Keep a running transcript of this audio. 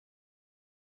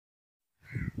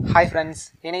Hi friends,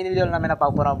 in this video நம்ம என்ன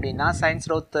பார்க்க போறோம் அப்படினா Saints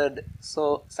Row 3rd. So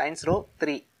Saints Row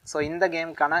 3. So இந்த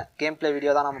கேமுக்கான கேம் ப்ளே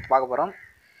வீடியோ தான் நம்ம பார்க்க போறோம்.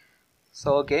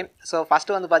 So okay. So first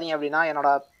வந்து பாத்தீங்க அப்படினா என்னோட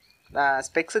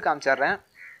ஸ்பெக்ஸ் காமிச்சறேன்.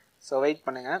 So வெயிட்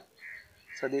பண்ணுங்க.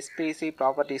 So this PC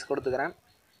properties கொடுத்துக்கறேன்.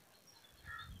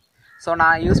 So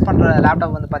நான் யூஸ் பண்ற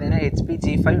லேப்டாப் வந்து பாத்தீங்கன்னா HP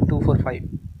G5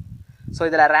 245. ஸோ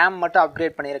இதில் ரேம் மட்டும்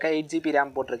அப்கிரேட் பண்ணியிருக்கேன் 8GB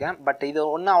ரேம் போட்டிருக்கேன் பட் இது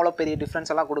ஒன்றும் அவ்வளோ பெரிய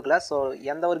டிஃப்ரென்ஸ் எல்லாம் கொடுக்கல ஸோ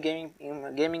எந்த ஒரு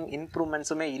கேமிங்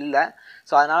இம்ப்ரூவ்மெண்ட்ஸுமே இல்லை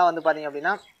ஸோ அதனால் வந்து பார்த்திங்க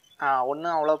அப்படின்னா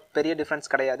ஒன்றும் அவ்வளோ பெரிய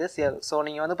டிஃப்ரென்ஸ் கிடையாது ஸோ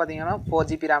நீங்கள் வந்து பார்த்திங்கன்னா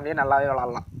 4GB ரேம்லேயே நல்லாவே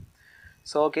விளாட்லாம்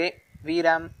ஸோ ஓகே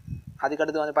VRAM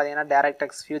அதுக்கடுத்து வந்து பார்த்திங்கன்னா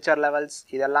DirectX ஃபியூச்சர் லெவல்ஸ்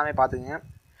இது எல்லாமே பார்த்துக்குங்க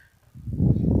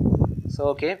ஸோ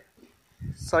ஓகே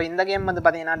ஸோ இந்த கேம் வந்து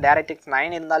பார்த்திங்கன்னா DirectX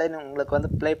 9 இருந்தாலே உங்களுக்கு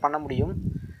வந்து ப்ளே பண்ண முடியும்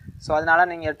ஸோ அதனால்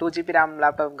நீங்கள் 2GB RAM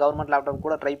laptop government laptop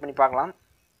கூட ட்ரை பண்ணி பார்க்கலாம்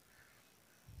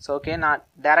ஸோ ஓகே நான்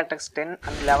DirectX 10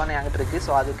 and 11 என்கிட்ட இருக்குது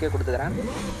ஸோ அதுக்கே கொடுத்துக்கிறேன்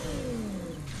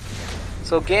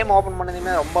ஸோ கேம் ஓப்பன்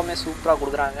பண்ணதுமே ரொம்பவுமே சூப்பராக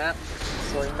கொடுக்குறாங்க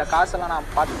ஸோ இந்த காசெல்லாம் நான்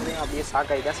பார்த்துட்டு அப்படியே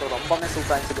ஷாக் ஆகிட்டேன் ஸோ ரொம்பவுமே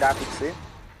சூப்பராக இருந்துச்சு கிராஃபிக்ஸு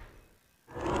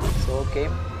ஸோ ஓகே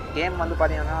கேம் வந்து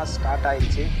பார்த்தீங்கன்னா ஸ்டார்ட்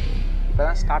ஆகிடுச்சு இப்போ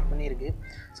தான் ஸ்டார்ட் பண்ணியிருக்கு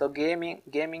ஸோ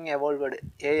கேமிங் எவால்வ்டு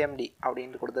AMD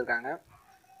அப்படின்ட்டு கொடுத்துருக்காங்க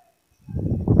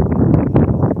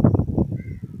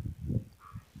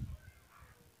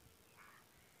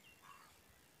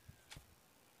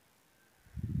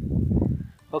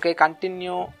ஓகே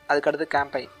கண்டினியூ அதுக்கடுத்து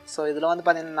கேம்பைன் ஸோ இதில் வந்து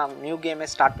பார்த்தீங்கன்னா நான் நியூ கேமே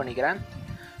ஸ்டார்ட் பண்ணிக்கிறேன்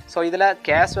ஸோ இதில்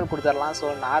கேஷுவல் கொடுத்துடலாம் ஸோ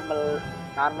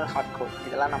நார்மல் ஹார்ட் கோட்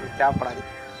இதெல்லாம் நமக்கு தேவைப்படாது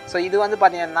ஸோ இது வந்து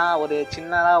பார்த்தீங்கன்னா ஒரு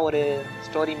சின்னதாக ஒரு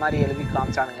ஸ்டோரி மாதிரி எழுதி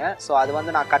காமிச்சானுங்க ஸோ அது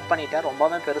வந்து நான் கட் பண்ணிட்டேன்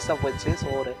ரொம்பவே பெருசாக போயிடுச்சு ஸோ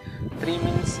ஒரு 3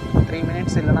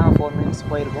 மினிட்ஸ் இல்லைனா 4 மினிட்ஸ்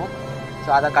போயிருக்கும்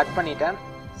ஸோ அதை கட் பண்ணிட்டேன்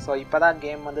ஸோ இப்போ தான்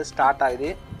கேம் வந்து ஸ்டார்ட்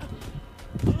ஆகுது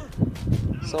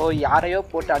ஸோ யாரையோ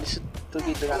போட்டு அடிச்சு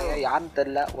தூக்கிட்டு இருக்கானுங்க யாருன்னு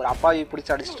தெரியல ஒரு அப்பாவி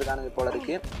பிடிச்சி அடிச்சுட்டு இருக்கானுங்க போல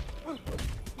இருக்கு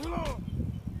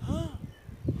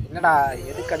என்னடா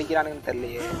எதுக்கு அடிக்கிறானுங்கன்னு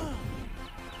தெரியலையே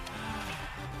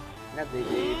என்னது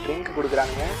ட்ரிங்க்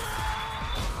கொடுக்குறானுங்க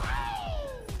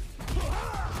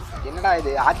என்னடா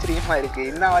இது ஆச்சரியமா இருக்கு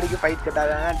இன்ன வரைக்கும் ஃபைட்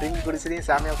கட்டாதாங்க ட்ரிங்க் குடிச்சதையும்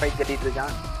சாமியாக ஃபைட் கட்டிட்டு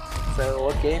இருக்கான் ஸோ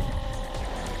ஓகே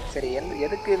சரி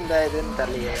எதுக்கு இந்த இதுன்னு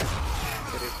தெரியலையே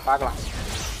சரி பார்க்கலாம்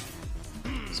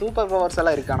சூப்பர் பவர்ஸ்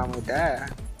எல்லாம் இருக்கா நம்மகிட்ட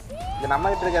இது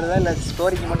நம்மகிட்ட இருக்கிறதா இல்லை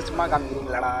ஸ்டோரிக்கு மட்டும் சும்மா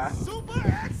காமிக்கிறீங்களாடா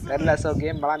தெரியல ஸோ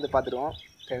கேம் விளாந்து பார்த்துருவோம்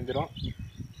தெரிஞ்சிடும்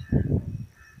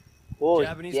ஓ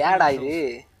ஏடா இது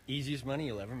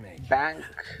பேங்க்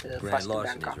ஃபர்ஸ்ட்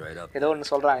பேங்கா ஏதோ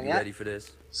ஒன்று சொல்கிறாங்க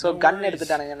ஸோ கன்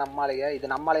எடுத்துட்டானுங்க நம்மளுங்க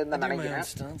இது நம்மளே தான் நினைக்கிறேன்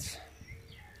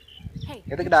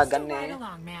எதுக்குடா கன்னு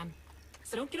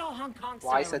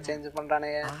வாய்ஸை சேஞ்ச்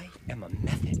பண்ணுறானுங்க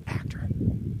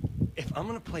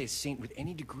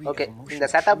ஓகே இந்த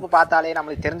செட்டப் பார்த்தாலே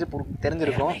நம்மளுக்கு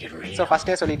தெரிஞ்சிருக்கும் ஸோ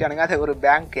ஃபஸ்ட்டே சொல்லிட்டானுங்க அது ஒரு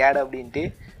பேங்க் ஆட் அப்படின்ட்டு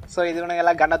ஸோ இவனுங்க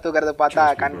எல்லாம் கண்ணை தூக்கிறத பார்த்தா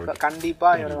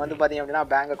கண்டிப்பாக இவனுக்கு வந்து பார்த்தீங்க அப்படின்னா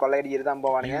பேங்கை கொள்ளையடிக்கிறது தான்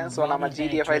போவானுங்க ஸோ நம்ம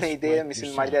GTA5 இதே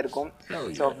மிஷின் மாதிரி தான் இருக்கும்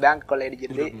ஸோ பேங்க்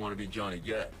கொள்ளையடிக்கிறது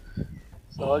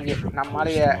ஸோ ஓகே நம்மளால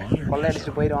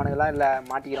கொள்ளையடிச்சிட்டு போயிடுவானுங்களா இல்லை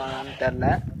மாட்டிக்கிறானுங்கன்னு தெரில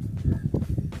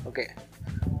ஓகே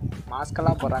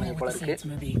மாஸ்கெல்லாம் போடுறானுங்க போல இருக்கு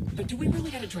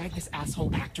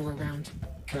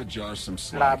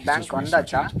பேங்க்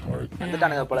வந்தாச்சா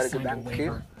வந்துட்டானுங்க போல இருக்கு பேங்க்கு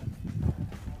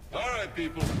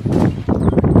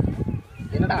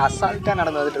என்னடா அசால்ட்டா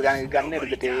நடந்து வந்துட்டு இருக்காங்க கன்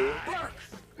எடுத்துட்டு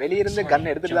வெளியிருந்து கன்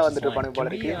எடுத்துட்டு தான் வந்துட்டு இருப்பானுங்க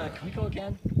போல இருக்கு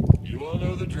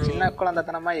சின்ன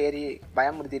குழந்தைத்தனமா ஏறி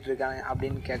பயமுறுத்திட்டு இருக்காங்க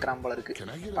அப்படின்னு கேக்குறான் போல இருக்கு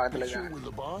பக்கத்துல இருக்காங்க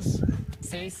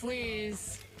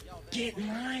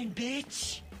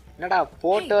என்னடா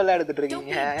போட்டோல எடுத்துட்டு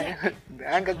இருக்கீங்க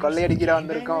பேங்க கொள்ளையடிக்கிற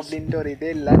வந்திருக்கோம் அப்படின்ட்டு ஒரு இதே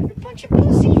இல்லை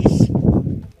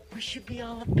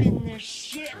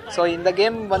ஸோ இந்த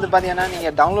கேம் வந்து பார்த்தீங்கன்னா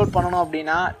நீங்கள் டவுன்லோட் பண்ணணும்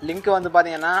அப்படின்னா லிங்க் வந்து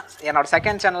பார்த்தீங்கன்னா என்னோட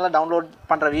செகண்ட் சேனலில் டவுன்லோட்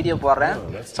பண்ணுற வீடியோ போடுறேன்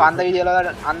ஸோ அந்த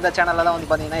வீடியோவில் அந்த சேனலில் தான் வந்து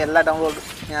பார்த்தீங்கன்னா எல்லா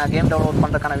கேம் டவுன்லோட்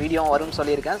பண்ணுறதுக்கான வீடியோ வரும்னு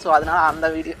சொல்லியிருக்கேன் ஸோ அதனால்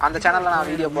அந்த சேனலில்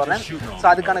நான் வீடியோ போடுறேன் ஸோ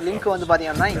அதுக்கான லிங்க் வந்து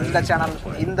பார்த்தீங்கன்னா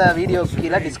இந்த வீடியோ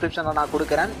கீழே டிஸ்கிரிப்ஷனில் நான்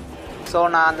கொடுக்குறேன் ஸோ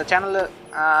நான் அந்த சேனலில்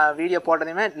வீடியோ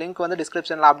போட்டதையுமே லிங்க் வந்து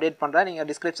டிஸ்கிரிப்ஷனில் அப்டேட் பண்ணுறேன் நீங்கள்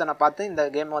டிஸ்கிரிப்ஷனை பார்த்து இந்த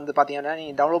கேம் வந்து பார்த்தீங்கன்னா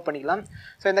நீங்கள் டவுன்லோட் பண்ணிக்கலாம்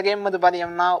ஸோ இந்த கேம் வந்து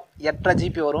பார்த்தீங்கன்னா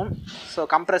 8.5GB வரும் ஸோ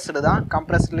கம்ப்ரெஸ்டு தான்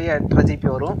கம்ப்ரெஸ்ட்லேயே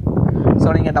 8.5GB வரும் ஸோ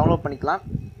நீங்கள் டவுன்லோட் பண்ணிக்கலாம்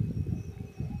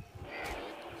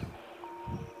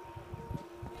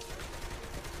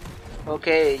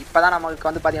ஓகே இப்போ தான் நமக்கு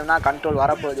வந்து பார்த்தீங்கன்னா கண்ட்ரோல்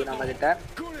வரப்போகுது நம்மக்கிட்ட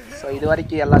ஸோ இது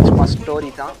வரைக்கும் எல்லாம் சும்மா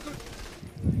ஸ்டோரி தான்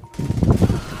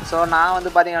ஸோ நான் வந்து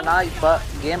பார்த்தீங்கன்னா இப்போ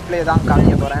கேம் ப்ளே தான்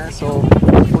காமிக்க போகிறேன் ஸோ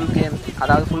ஃபுல்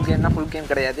கேம்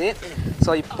கிடையாது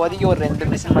ஸோ இப்போதைக்கு ஒரு 2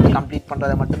 மிஷன் மட்டும் கம்ப்ளீட்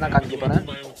பண்ணுறதை மட்டும்தான் காமிக்க போகிறேன்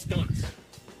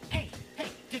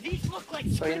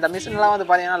ஸோ இந்த மிஷின்லாம் வந்து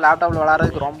பார்த்தீங்கன்னா லேப்டாப்பில்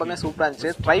விளாட்றதுக்கு ரொம்பவே சூப்பராக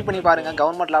இருந்துச்சு. ட்ரை பண்ணி பாருங்கள்.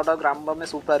 கவர்மெண்ட் லேப்டாப் ரொம்பவே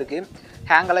சூப்பராக இருக்குது.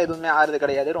 ஹேங்கெல்லாம் எதுவுமே ஆறுது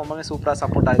கிடையாது, ரொம்பவே சூப்பராக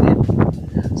சப்போர்ட் ஆகுது.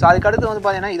 ஸோ அதுக்கடுத்து வந்து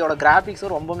பார்த்தீங்கன்னா இதோட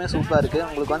கிராஃபிக்ஸும் ரொம்பவே சூப்பராக இருக்குது.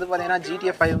 உங்களுக்கு வந்து பார்த்தீங்கன்னா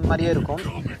GTA 5 மாதிரியே இருக்கும்.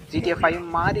 GTA 5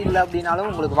 மாதிரி இல்லை அப்படின்னாலும்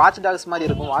உங்களுக்கு வாட்ச் டாக்ஸ் மாதிரி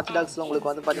இருக்கும். வாட்ச் டாக்ஸில்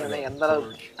உங்களுக்கு வந்து பார்த்தீங்கன்னா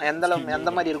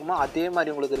எந்த மாதிரி இருக்குமோ அதே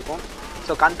மாதிரி உங்களுக்கு இருக்கும்.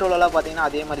 ஸோ கண்ட்ரோலெல்லாம் பார்த்தீங்கன்னா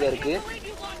அதே மாதிரி தான் இருக்குது.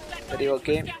 சரி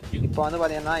ஓகே, இப்போ வந்து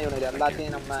பார்த்தீங்கன்னா இவனுக்கு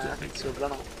எல்லாத்தையும் நம்ம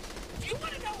சுடணும்.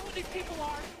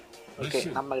 ஓகே,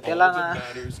 நம்மகிட்ட எல்லாம்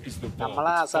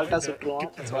நம்மளாம் அசால்ட்டாக சுட்டுருவோம்.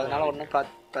 ஸோ அதனால் ஒன்றும்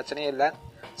பிரச்சனையே இல்லை.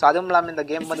 ஸோ அதுவும் இல்லாமல் இந்த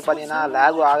கேம் வந்து பார்த்தீங்கன்னா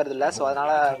லேகும் ஆகிறது இல்லை. ஸோ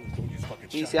அதனால்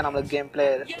ஈஸியாக நம்மளுக்கு கேம் பிளே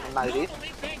ஆகுது.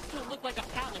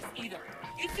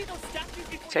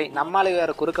 சரி, நம்மளால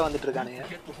வேறு குறுக்க வந்துட்டு இருக்கானுங்க.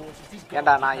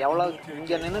 ஏன்டா நான் எவ்வளோ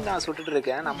இங்கே நின்று நான் சுட்டுட்டு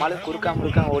இருக்கேன், நம்மளால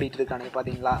குறுக்கா ஓடிட்டு இருக்கானுங்க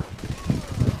பார்த்தீங்களா?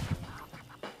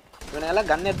 இவனெல்லாம்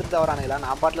கன் எடுத்துகிட்டு தான் வரானுங்களா,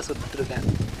 நான் பாட்டில் சுட்டுட்டு இருக்கேன்.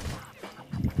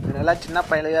 இவனெல்லாம் சின்ன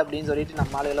பையலு அப்படின்னு சொல்லிட்டு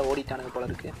நம்ம ஆளுகளை ஓடிட்டானுங்க போல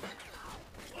இருக்கு.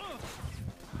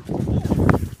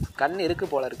 கன் இருக்கு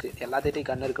போல இருக்கு, எல்லாத்திட்டையும்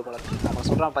கன் இருக்கு போல இருக்கு. நம்ம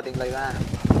சொல்கிறான் பார்த்தீங்களா, இவன்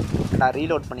நான்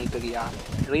ரீலோட் பண்ணிட்டு இருக்கியா,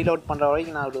 ரீலோட் பண்ணுற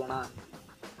வரைக்கும் நான் விடுவேனா?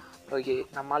 ஓகே,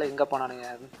 நம்மளால எங்கே போனானுங்க?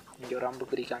 இங்கே ஒரு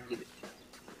அம்புக்குறி காமிக்குது.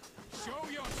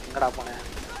 எங்கடா போனேன்?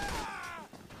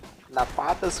 நான்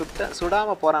பார்த்து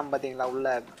சுடாமல் போகிறான் பார்த்தீங்களா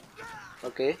உள்ள.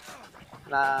 ஓகே,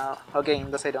 நான் ஓகே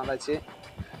இந்த சைடு வந்தாச்சு.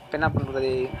 இப்போ என்ன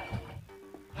பண்ணுறது?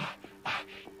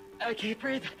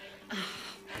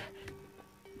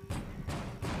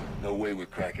 No way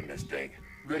we're cracking this thing.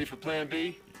 Ready for plan B?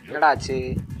 என்னடா ஆச்சு?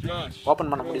 ஓப்பன்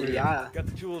பண்ண முடியலையா?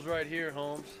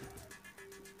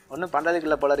 ஒன்றும் பண்ணுறதுக்கு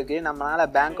இல்லை போல இருக்கு. நம்மளால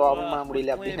பேங்க் ஓப்பன் பண்ண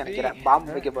முடியல அப்படின்னு நினைக்கிறேன்.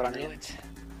 பாம்பு வைக்க போகிறானு.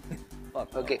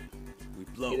 ஓகே,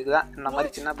 இதுக்கு தான் இந்த மாதிரி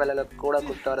சின்ன பிள்ளைல கூட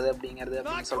கூப்பிட்டு வருது அப்படிங்கிறது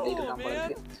அப்படின்னு சொல்லிட்டு இருக்கான் போல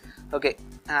இருக்கு. ஓகே,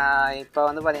 இப்போ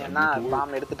வந்து பார்த்தீங்கன்னா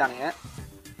பாம்பு எடுத்துட்டானுங்க.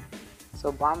 ஸோ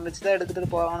பாம்பு வச்சு தான்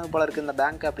எடுத்துகிட்டு போவானு போல இருக்குது. இந்த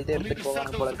பேங்க் அப்படி தான் எடுத்துகிட்டு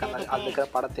போவானு போல இருக்கு. அந்த அது இருக்கிற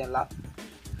படத்தை எல்லாம்.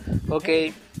 Okay,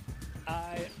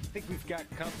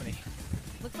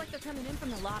 Looks like they're coming in from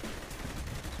the lobby.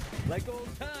 Like old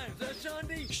times, huh,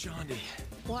 Shandi? Shandi,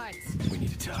 What? we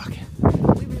need to talk.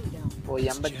 We really don't. O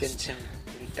எம்பத்தஞ்சு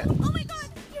metre. Oh my god!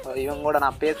 இவங்க கூட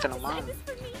நான் பேசணுமா?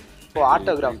 ஓ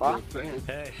ஆட்டோகிராஃபா?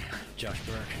 Hey, Josh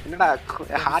Burke. என்னடா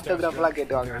ஆட்டோகிராஃபெலாம்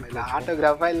கேட்டு வாங்குறானு? இல்லை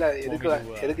ஆட்டோகிராஃபா இல்லை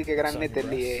எதுக்கு கேட்குறான்னே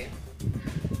தெரியலையே.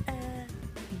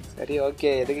 சரி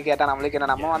ஓகே, எதுக்கு கேட்டால் நம்மளுக்கு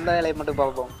என்ன, நம்ம வந்த வேலையை மட்டும்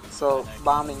பார்ப்போம். ஸோ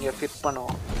பாம் இங்கே ஃபிட்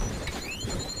பண்ணுவோம்.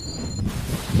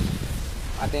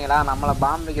 பார்த்தீங்களா, நம்மளை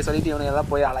பாம்பு வைக்க சொல்லிட்டு இவனுங்க எல்லாம்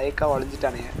போய் அலையக்கா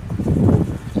ஒழிஞ்சிட்டானுங்க.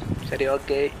 சரி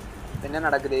ஓகே, என்ன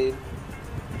நடக்குது?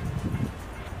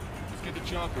 Let's get the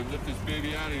chopper and lift this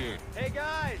baby out of here. Hey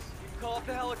guys, you call up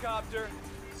the helicopter.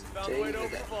 Found a way to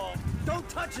overfall. Don't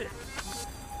touch it.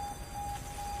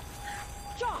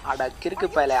 அட கிறுக்கு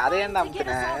பையல, அதை ஏன்டா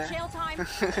அமுத்துனேன்?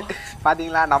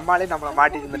 பார்த்தீங்களா, நம்மளாலே நம்மளை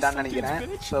மாட்டி இருந்துட்டான்னு நினைக்கிறேன்.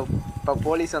 ஸோ இப்போ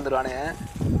போலீஸ் வந்துடுவானுங்க.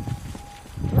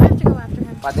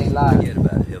 பார்த்தீங்களா,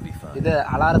 இது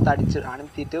அலாரத்தை அடிச்சு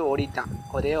அனுப்பிட்டு ஓடிட்டான்.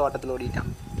 ஒரே ஓட்டத்தில் ஓடிட்டான்.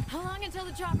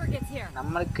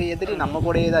 நம்மளுக்கு எதிரி நம்ம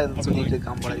கூடயே தான் சொல்லிட்டு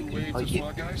இருக்கான் போல இருக்கு. ஓகே,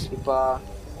 இப்போ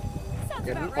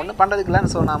ஒன்றும் பண்ணுறதுக்கு இல்லை.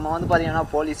 ஸோ நம்ம வந்து பார்த்தீங்கன்னா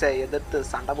போலீஸை எதிர்த்து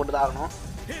சண்டை போட்டு தான் ஆகணும்.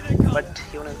 பட்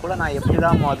இவனுக்கு கூட நான் எப்படி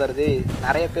தான் மோதுறது?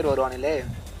 நிறைய பேர் வருவானுங்களே.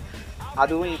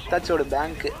 அதுவும் இத்தாச்சியோட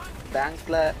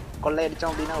பேங்க்கில்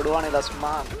கொள்ளையடித்தோம் அப்படின்னா விடுவானுங்களா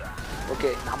சும்மா?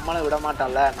 ஓகே, நம்மளும் விட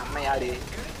மாட்டோம்ல, நம்ம யார்?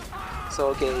 ஸோ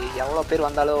ஓகே, எவ்வளோ பேர்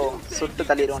வந்தாலும் சுட்டு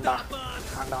தள்ளிடுவோம்டா.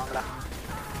 வாங்கடா.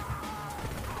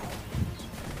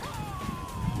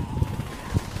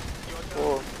 ஓ,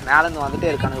 மேலேருந்து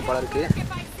வந்துட்டே இருக்கானுங்க போல இருக்கு.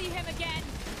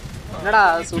 என்னடா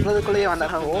சுடுறதுக்குள்ளேயே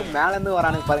வந்தாங்க. ஓ, மேலேருந்து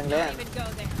வரானுங்க பாருங்களேன்.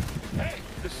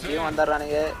 இவன்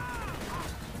வந்துடுறானுங்க.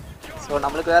 ஸோ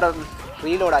நம்மளுக்கு வேற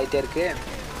ரீலோட் ஆகிட்டே இருக்கு.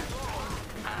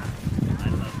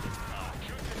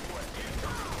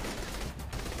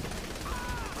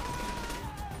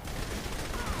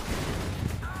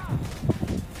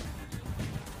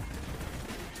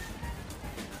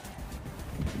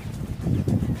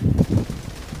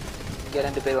 இங்கே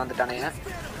 2 பேர் வந்துட்டானுங்க.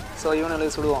 ஸோ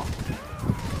இவனுங்களுக்கு சுடுவோம்.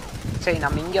 சரி,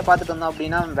 நம்ம இங்கே பார்த்துட்டு வந்தோம்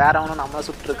அப்படின்னா வேற அவனும் நம்மளை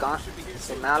சுட்டுருக்கான்.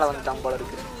 ஸோ மேலே வந்துட்டான் போல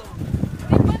இருக்கு.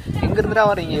 எங்கேருந்துடா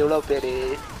வரீங்க எவ்வளோ பேர்?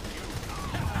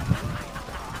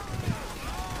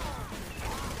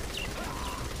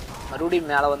 மறுபடியும்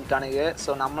மேலே வந்துட்டானுங்க.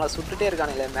 ஸோ நம்மளை சுட்டுட்டே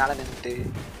இருக்கானுங்களே மேலே நின்றுட்டு.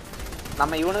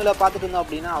 நம்ம இவனுங்களை பார்த்துட்டு இருந்தோம்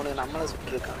அப்படின்னா அவனுக்கு நம்மளை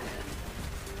சுட்டுருக்கானுங்க.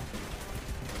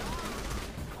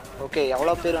 ஓகே,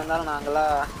 எவ்வளோ பேர் வந்தாலும்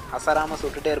நாங்களாம் அசராமல்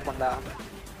சுட்டுட்டே இருப்போம்டா.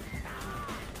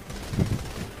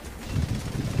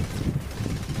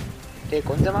 டேய்,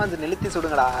 கொஞ்சமாக வந்து நிறுத்தி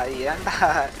சுடுங்கடா. ஏன்டா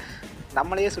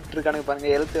நம்மளையே சுட்டுருக்கானுங்க பாருங்க.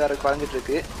 எழுத்து வேறு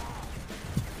குறைஞ்சிட்ருக்கு.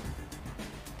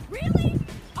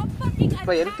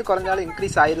 இப்போ எழுத்து குறைஞ்சாலும்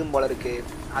இன்க்ரீஸ் ஆயிரும் போல இருக்கு.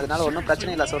 அதனால ஒன்றும்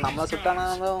பிரச்சனை இல்லை. ஸோ நம்ம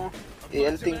சுட்டானாலும்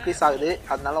எழுத்து இன்க்ரீஸ் ஆகுது.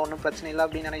 அதனால ஒன்றும் பிரச்சனை இல்லை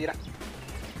அப்படின்னு நினைக்கிறேன்.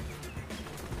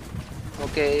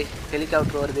 ஓகே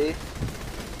ஹெலிகாப்டர் வருது.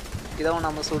 இதவும்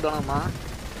நம்ம சுடணுமா?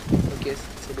 ஓகே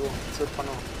சுடுவோம், ஷூட்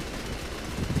பண்ணுவோம்.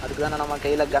 அதுக்கு தானே நம்ம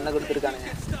கையில் கன்னை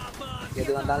கொடுத்துருக்கானுங்க.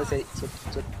 எது வந்தாலும் சரி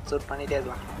ஷூட் பண்ணிகிட்டே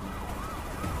இருக்கலாம்.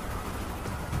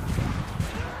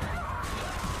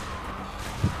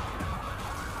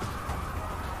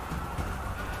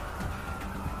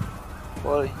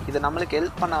 ஓ இது நம்மளுக்கு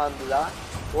ஹெல்ப் பண்ண வந்ததா?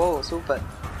 ஓ சூப்பர்.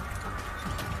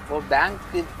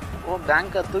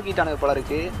 பேங்க்கை தூக்கிட்டானுங்க போல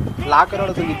இருக்கு.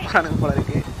 லாக்கரோட தூக்கிட்டு போறானுங்க போல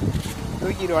இருக்கு.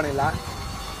 தூக்கிடுவானுங்களா?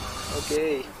 ஓகே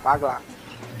பார்க்கலாம்.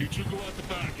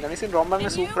 இந்த மிஷின்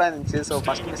ரொம்பவே சூப்பராக இருந்துச்சு. So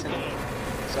first machine.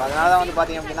 ஸோ அதனால தான் வந்து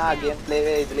பார்த்தீங்க அப்படின்னா கேம்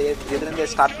பிளேவே இதுலேருந்தே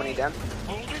ஸ்டார்ட் பண்ணிட்டேன்.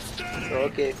 ஸோ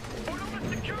ஓகே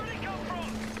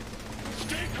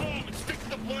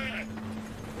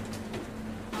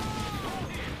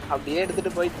அப்படியே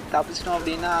எடுத்துகிட்டு போய் தப்பிச்சிட்டோம்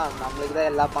அப்படின்னா நம்மளுக்கு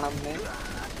தான் எல்லா பணமுமே.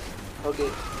 ஓகே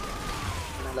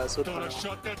நல்லா ஷூட்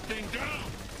பண்ணுவோம்.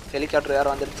 ஹெலிகாப்டர்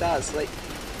வேறு வந்துடுச்சா? சுவை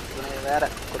இவனை வேறு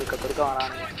கொடுக்க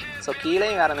வரானுங்க. ஸோ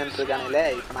கீழேயும் வேறு நின்றுருக்கானுங்களே.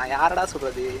 இப்போ நான் யாரடா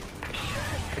சுடுறது?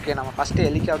 ஓகே நம்ம ஃபஸ்ட்டு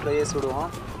ஹெலிகாப்டரையே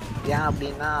சுடுவோம். ஏன்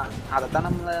அப்படின்னா அதை தான்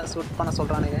நம்மளை ஷூட் பண்ண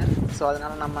சொல்கிறானுங்க. ஸோ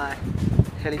அதனால் நம்ம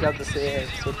ஹெலிகாப்டர்ஸே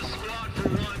ஷூட் பண்ணுவோம்.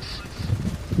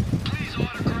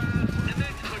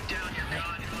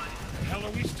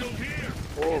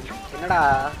 ஓ என்னடா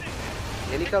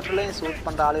ஹெலிகாப்டர்லேயும் ஷூட்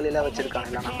பண்ணுற ஆளுகளெல்லாம்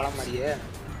வச்சுருக்காங்களா நம்மள மாதிரியே.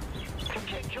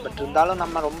 பட் இருந்தாலும்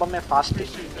நம்ம ரொம்பவுமே ஃபாஸ்ட்டு.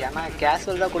 ஏன்னா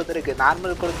கேஷுவல் தான் கொடுத்துருக்கு.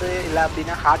 நார்மல் கொடுத்து இல்லை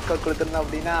அப்படின்னா ஹார்ட் கோட் கொடுத்துருந்தோம்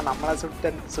அப்படின்னா நம்மளை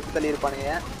சுட்டு தள்ளி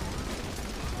இருப்பானுங்க.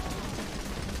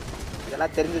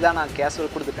 இதெல்லாம் தெரிஞ்சு தான் நான்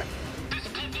கேஷுவல் கொடுத்துட்டேன்.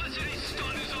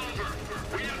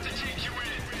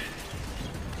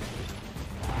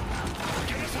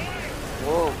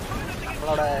 ஓ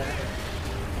நம்மளோட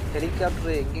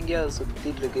ஹெலிகாப்டர் எங்கெங்கேயோ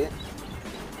சுற்றிட்டு இருக்கு.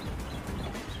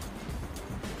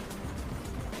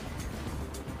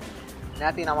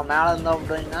 நேற்று நம்ம மேலே இருந்தோம்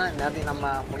அப்படின்னா நேற்று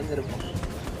நம்ம முடிஞ்சிருப்போம்.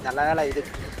 நல்ல வேலை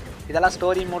இதெல்லாம்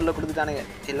ஸ்டோரி மோடில் கொடுத்துட்டானுங்க.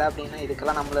 இல்லை அப்படின்னா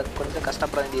இதுக்கெல்லாம் நம்மளை கொஞ்சம்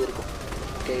கஷ்டப்பட வேண்டியது இருக்கும்.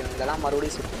 ஓகே இதெல்லாம்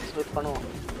மறுபடியும் ஷூட் பண்ணுவோம்.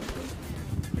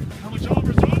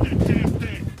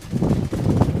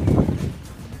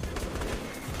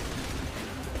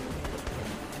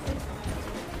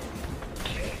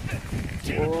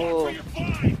 ஓ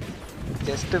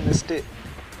ஜஸ்ட்டு மிஸ்ட்டு.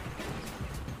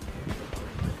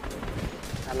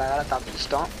 நல்ல வேலை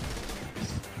தப்பிச்சிட்டோம்.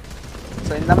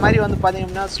 ஸோ இந்த மாதிரி வந்து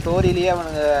பார்த்தீங்கன்னா ஸ்டோரியிலேயே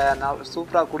அவனுங்க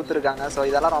சூப்பராக கொடுத்துருக்காங்க. ஸோ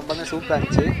இதெல்லாம் ரொம்பவே சூப்பராக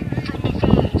இருந்துச்சு.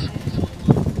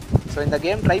 ஸோ இந்த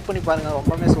கேம் ட்ரை பண்ணி பாருங்கள்,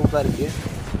 ரொம்பவே சூப்பராக இருக்குது.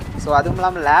 ஸோ அதுவும்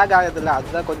இல்லாமல் லேக் ஆகுதில்ல,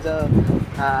 அதுதான் கொஞ்சம்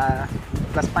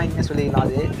ப்ளஸ் பாயிண்ட்னே சொல்லிக்கலாம்.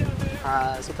 அது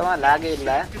சுத்தமாக லேகே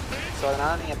இல்லை. ஸோ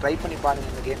அதனால் நீங்கள் ட்ரை பண்ணி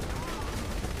பாருங்கள் இந்த கேம்.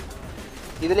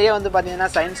 இதுலேயே வந்து பார்த்தீங்கன்னா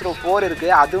சயின்ஸ் ரோ 4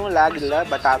 இருக்குது. அதுவும் லேக் இல்லை.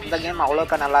 பட் அந்த கேம்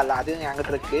அவ்வளோக்கா நல்லா இல்லை. அதுவும்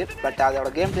என்கிட்ட இருக்குது. பட்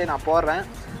அதோட கேம் பிளே நான் போடுறேன்.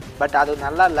 பட் அது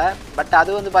நல்லா இல்லை. பட் அது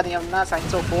வந்து பார்த்தீங்க அப்படின்னா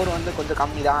சயின்ஸ் ரோ 4 வந்து கொஞ்சம்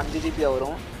கம்மி தான், 5 GB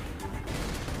வரும்.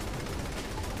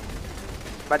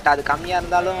 பட் அது கம்மியாக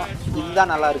இருந்தாலும்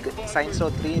இதுதான் நல்லாயிருக்கு. சயின்ஸ் ரோ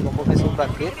 3 ரொம்பவே சூப்பராக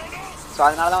இருக்குது. ஸோ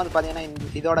அதனால தான் வந்து பார்த்தீங்கன்னா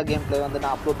இதோட கேம் பிளே வந்து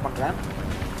நான் அப்லோட் பண்ணுறேன்.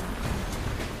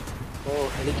 ஓ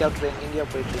ஹெலிகாப்டர் எங்கெங்கேயோ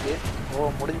போயிட்டுருக்கு.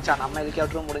 ஓ முடிஞ்சா நம்ம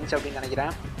ஹெலிகாப்டரும் முடிஞ்சு அப்படின்னு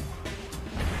நினைக்கிறேன்.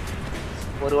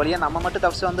 ஒரு வழியாக நம்ம மட்டும்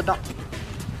தப்பிச்சு வந்துட்டோம்.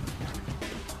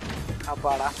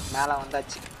 அப்பாடா மேலே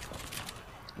வந்தாச்சு.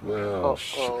 ஓ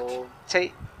ஓ சரி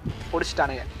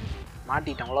பிடிச்சிட்டானுங்க,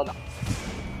 மாட்டிட்டோம் அவ்வளோதான்.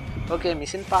 ஓகே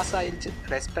மிஷின் பாஸ் ஆயிடுச்சு.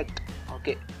 ரெஸ்பெக்ட்.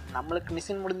 ஓகே நம்மளுக்கு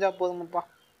மிஷின் முடிஞ்சால் போதுமாப்பா.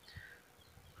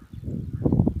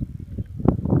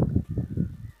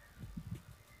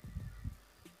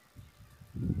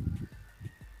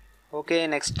 ஓகே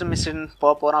நெக்ஸ்ட் மிஷின்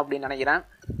போக போகிறோம் அப்படின்னு நினைக்கிறேன்.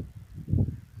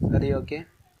 சரி ஓகே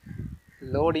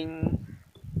லோடிங்.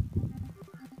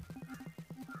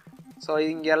 ஸோ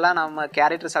இங்கெல்லாம் நம்ம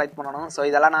கேரக்டர் செலக்ட் பண்ணணும். ஸோ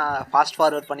இதெல்லாம் நான் ஃபாஸ்ட்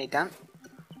ஃபார்வர்ட் பண்ணிட்டேன்,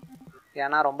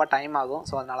 ஏன்னா ரொம்ப டைம் ஆகும்.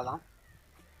 ஸோ அதனால தான்.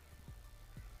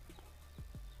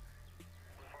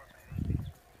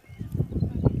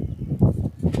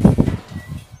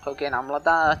 ஓகே நம்மளை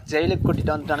தான் ஜெயிலுக்கு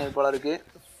கூட்டிகிட்டு வந்துட்டானுங்க போல இருக்கு.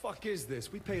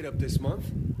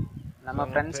 நம்ம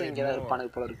ஃப்ரெண்ட்ஸ் இங்கே தான்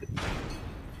இருப்பானுங்க போல இருக்கு.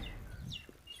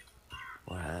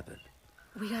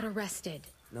 We got arrested.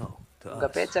 உங்க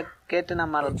பேச்ச கேட்டு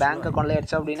நம்ம பேங்க் கொள்ளை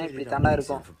அடிச்சோம் அப்படின்னா இப்படி தாண்டா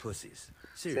இருக்கும்.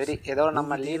 சரி ஏதோ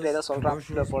நம்ம லீட் ஏதோ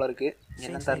சொல்றாங்க போல இருக்கு,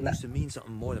 என்ன தெரியல.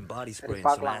 சரி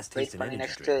பார்க்கலாம், வெயிட் பண்ணி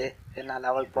நெக்ஸ்ட் என்ன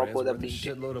லெவல் போக போகுது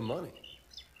அப்படின்ட்டு.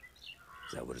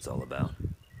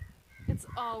 It's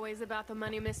always about the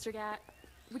money, Mr. Gat,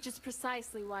 which is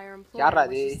precisely why our employer யாரா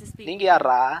அது? wishes to speak. நீங்க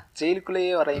யாரா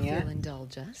ஜெயிலுக்குள்ளேயே வரீங்க?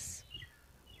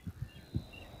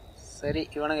 சரி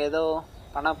இவனுக்கு ஏதோ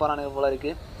பண்ண போறானுங்க போல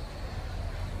இருக்கு.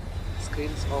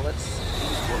 Screens overs.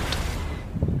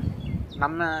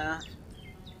 நம்ம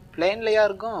பிளேன்லையா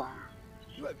இருக்கும்.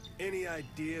 You have any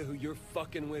idea who you're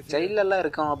fucking with? ஜெயிலெல்லாம்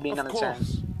இருக்கோம் அப்படின்னு நினைச்சேன்.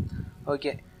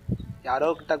 ஓகே, யாரோ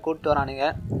கிட்ட கூட்டு வரானுங்க.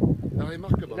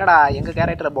 என்னடா எங்க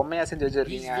கேரக்டரை பொம்மையா செஞ்சு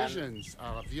வச்சிருக்கீங்க? Visions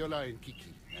are Viola and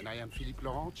Kiki, and I am Philippe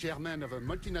Laurent, chairman of a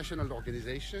multinational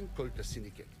organization called the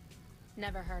Syndicate.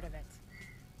 Never heard of it.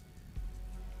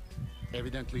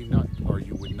 Evidently not, or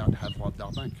you would not have robbed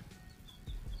our bank.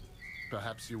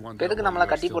 Perhaps you wonder எதுக்கு நம்மள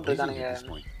கட்டி போட்டுருக்கானுங்க?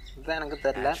 இதுதான் எனக்கு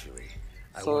தெரியல.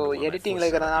 So எடிட்டிங்கில்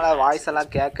இருக்கிறதுனால voice எல்லாம்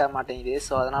கேட்க மாட்டேங்குது.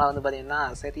 ஸோ அதனால் வந்து பார்த்தீங்கன்னா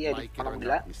சரியாக எடிட் பண்ண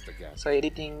முடியல. ஸோ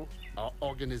எடிட்டிங்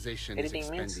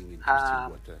மீன்ஸ்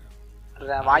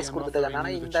வாய்ஸ் கொடுத்துட்டதுனால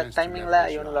இந்த டைமிங்கில்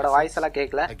இவங்களோட வாய்ஸ் எல்லாம்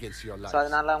கேட்கல. ஸோ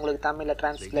அதனால் உங்களுக்கு தமிழில்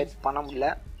டிரான்ஸ்லேட் பண்ண முடியல.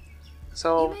 ஸோ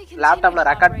லேப்டாப்பில்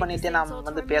ரெக்கார்ட் பண்ணிவிட்டு நான்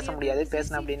வந்து பேச முடியாது.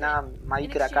 பேசினேன் அப்படின்னா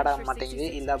மைக் ரெக்கார்ட் ஆக மாட்டேங்குது.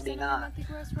 இல்லை அப்படின்னா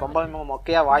ரொம்பவே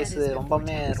மொக்கையாக வாய்ஸ்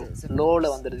ரொம்பவுமே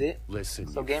லோவில் வந்துடுது.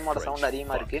 ஸோ கேமோட சவுண்ட்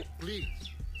அதிகமாக இருக்குது.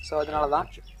 ஸோ அதனால தான்.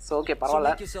 ஸோ ஓகே,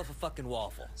 பரவாயில்ல.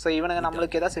 ஸோ இவனுங்க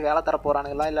நம்மளுக்கு ஏதாச்சும் வேலை தர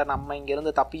போகிறானுங்களா இல்லை நம்ம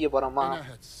இங்கேருந்து தப்பிக்க போகிறோமா?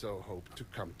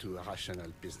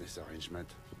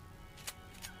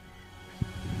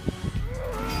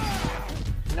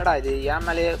 என்னடா இது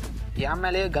என்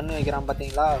மேலேயே கன்று வைக்கிறான்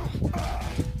பார்த்தீங்களா?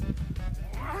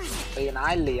 இது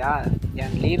நான் இல்லையா,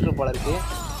 என் லீட்ரு போல இருக்கு.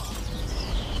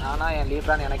 நானா என்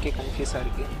லீடரான்னு எனக்கே கன்ஃபியூஸாக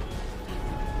இருக்குது.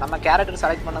 நம்ம கேரக்டர்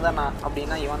செலக்ட் பண்ணதான் நான்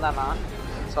அப்படின்னா இவன் தான் நான்.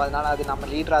 ஸோ அதனால் அது நம்ம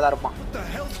லீடராக தான் இருப்பான்.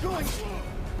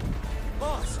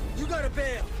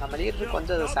 நம்ம லீடரு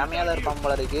கொஞ்சம் செமையாக தான் இருப்பான்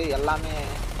போல இருக்குது. எல்லாமே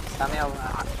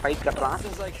செமையாக ஃபைட் கட்டுறான்.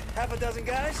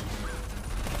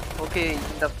 ஓகே,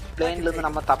 இந்த பிளேன்லேருந்து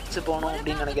நம்ம தப்பிச்சு போகணும்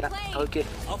அப்படின்னு நினைக்கிறேன். Okay,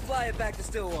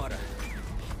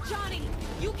 Johnny,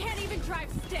 you can't even drive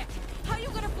stick. How are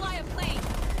you gonna fly a plane?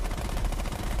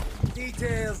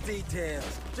 Details.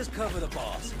 Just cover the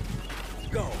boss.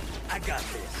 Go. I got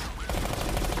this.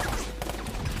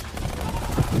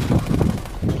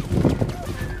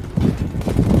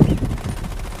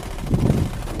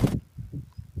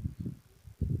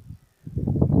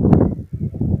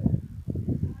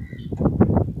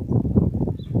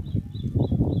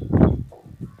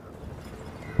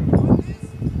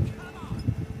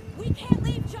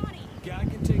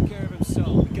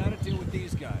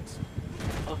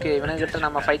 Okay, இவனுங்கிட்ட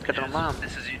நம்ம ஃபைட் கட்டணுமா?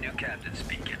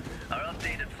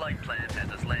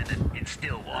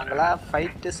 நாங்களாம்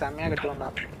ஃபைட்டு செம்மையாக கட்டுவோம்டா.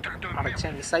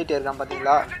 அடைச்சேன், மிஸ் ஆகிட்டே இருக்கான்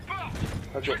பார்த்தீங்களா?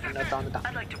 ஓகே, இன்னொருத்த வந்துட்டான்.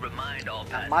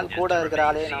 நம்மால் கூட இருக்கிற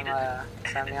ஆளே நம்ம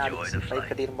செம்மையாக அடிச்சு ஃபைட்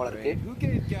கட்டிடும் போல இருக்கு.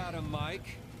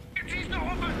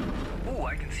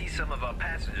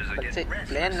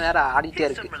 பிளேன் வேற ஆடிட்டே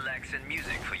இருக்கு.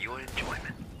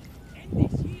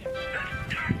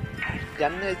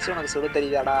 கன்று வச்சு உனக்கு சுட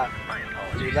தெரியுதாடா?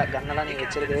 இல்லை, கன்னெல்லாம் நீங்கள்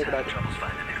வச்சிருக்கவே கூடாது.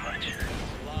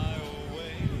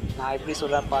 நான் எப்படி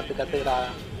சொல்கிறேன் பார்த்து கற்றுக்கடா.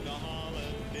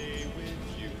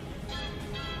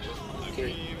 ஓகே,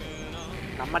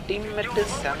 நம்ம டீம்மேட்டு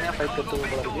செம்மையாக ஃபைட் கற்றுக்க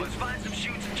போல இருக்கு.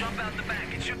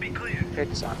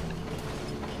 Head shot.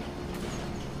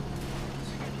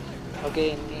 ஓகே,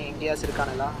 நீ எங்கேயாச்சும்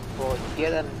இருக்கானுங்களா? ஓ, இங்கே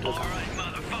தான் இருக்கான்.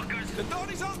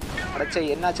 அடைச்ச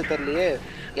என்னாச்சு தெரியலையே.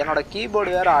 என்னோடய கீபோர்டு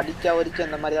வேறு அடிக்க வரைக்கும்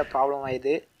இந்த மாதிரி தான் ப்ராப்ளம்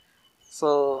ஆயிடுது. ஸோ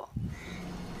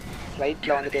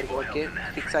ரைட்டில் வந்துட்டு இருக்கு. ஓகே,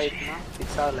 ஃபிக்ஸ் ஆகிடுச்சுன்னா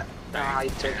ஃபிக்ஸ் ஆகலை.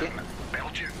 ஆயிடுச்சு. ஓகே,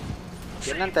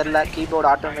 என்னன்னு தெரில, கீபோர்டு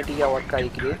ஆட்டோமேட்டிக்காக ஒர்க்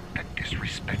ஆகிக்குது.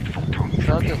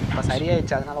 ஓகே, இப்போ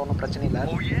சரியாயிடுச்சு. அதனால் ஒன்றும் பிரச்சனை இல்லை.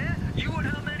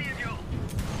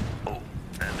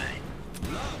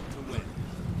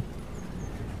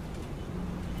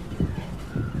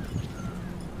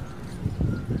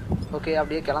 ஓகே,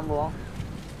 அப்படியே கிளம்புவோம்.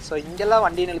 ஸோ இங்கெல்லாம்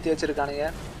வண்டி நிறுத்தி வச்சுருக்கானுங்க.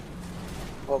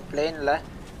 ஓ, பிளேனில்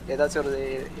ஏதாச்சும் ஒரு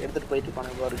எடுத்துகிட்டு போயிட்டு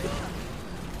இருப்பானுங்க போல இருக்குது.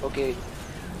 ஓகே,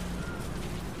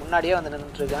 முன்னாடியே வந்து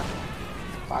நின்றுட்டுருக்கேன்,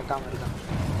 பார்க்காம இருக்கேன்.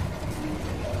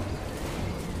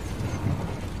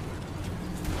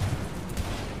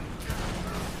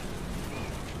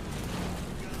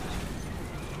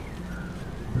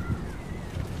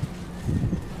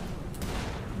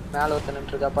 மேலே ஒருத்தர்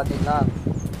நின்றுருக்கா பார்த்தீங்களா?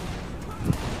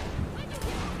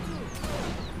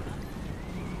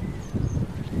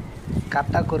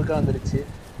 கரெக்டாக குறுக்க வந்துருச்சு.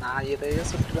 நான் எதையோ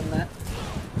சுட்டுருந்தேன்.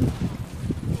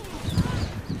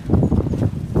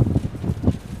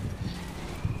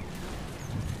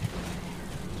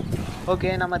 ஓகே,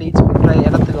 நம்ம ரீச் பண்ணுற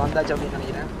இடத்துக்கு வந்தாச்சு அப்படின்னு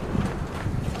நினைக்கிறேன்.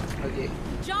 Okay,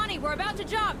 Johnny, we're about to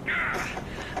jump.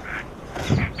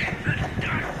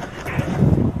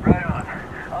 Right on.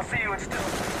 I'll see you in still.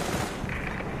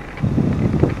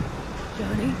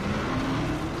 Johnny?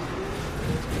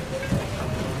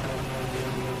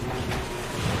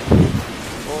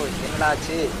 ஓ,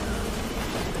 என்னாச்சு?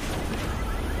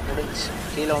 முடிஞ்சு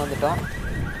கீழே வந்துட்டோம்.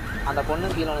 அந்த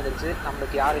பொண்ணு கீழே வந்துருச்சு.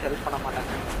 நம்மளுக்கு யாரும் ஹெல்ப் பண்ண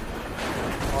மாட்டாங்க.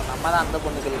 ஓ, நம்ம தான் அந்த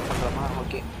பொண்ணுக்கு ஹெல்ப் பண்ணுறோமா?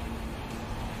 ஓகே,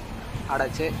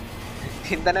 அடைச்சு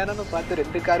இந்த நேரம்னு பார்த்து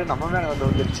 2 காரு நம்ம மேலே வந்து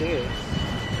வந்துருச்சு.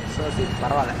 ஸோ சரி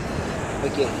பரவாயில்ல.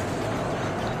 ஓகே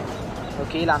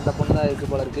கீழே அந்த பொண்ணு தான் இருக்குது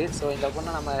போல இருக்குது. ஸோ இந்த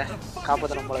பொண்ணை நம்ம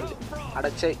காப்பாற்றணும் போல இருக்குது.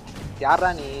 அடைச்சே யாரா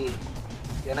நீ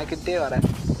எனக்கிட்டே வர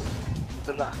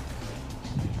சொல்றா.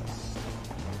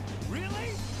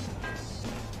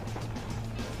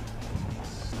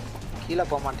 கீழே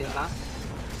போக மாட்டீங்களா?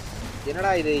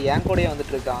 என்னடா இது என் கூடயே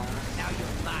வந்துட்டு இருக்காங்க,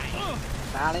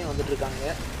 மேலேயும் வந்துட்டு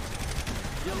இருக்காங்க.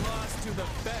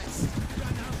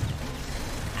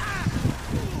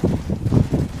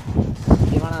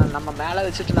 இவனை நம்ம மேலே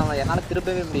வச்சுட்டு நம்ம என்னால்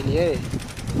திரும்பவே முடியலையே.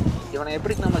 இவனை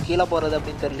எப்படி நம்ம கீழே போகிறது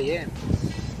அப்படின்னு தெரியலையே.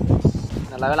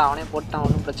 நல்ல வேலை அவனே போட்டான்,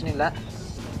 ஒன்றும் பிரச்சனை இல்லை.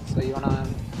 ஸோ இவனை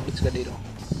முடிச்சு கட்டிடுவோம்.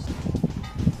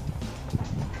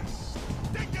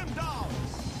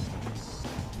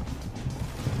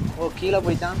 ஓ கீழே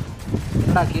போயிட்டான்.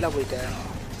 என்னடா கீழே போயிட்டேன்.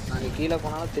 நாங்கள் கீழே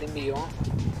போனாலும் திரும்பியும்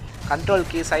கண்ட்ரோல்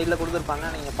கீ சைடில் கொடுத்துருப்பாங்க,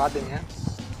 நீங்கள் பார்த்துங்க.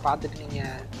 பார்த்துட்டு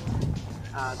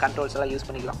நீங்கள் கண்ட்ரோல்ஸ் எல்லாம் யூஸ்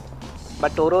பண்ணிக்கலாம்.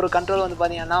 பட் ஒரு கண்ட்ரோல் வந்து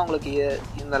பார்த்தீங்கன்னா உங்களுக்கு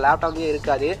இந்த லேப்டாப்லேயே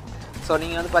இருக்காது. ஸோ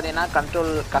நீங்கள் வந்து பார்த்தீங்கன்னா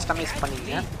கண்ட்ரோல் கஸ்டமைஸ்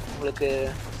பண்ணிக்கங்க, உங்களுக்கு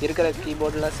இருக்கிற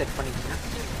கீபோர்டில் செட் பண்ணிக்கங்க.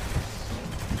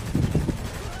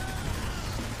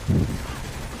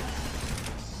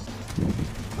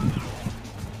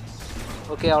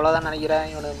 ஓகே அவ்வளோதான் நினைக்கிறேன்.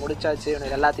 இவனுக்கு முடிச்சாச்சு,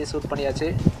 இவனுக்கு எல்லாத்தையும் ஷூட் பண்ணியாச்சு.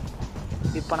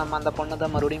 இப்போ நம்ம அந்த பொண்ணை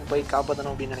தான் மறுபடியும் போய்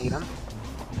காப்பாற்றணும் அப்படின்னு நினைக்கிறேன்.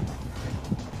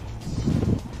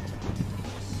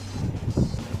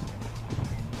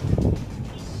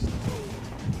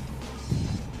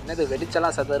 என்னது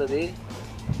வெடிச்செல்லாம் சதறுது.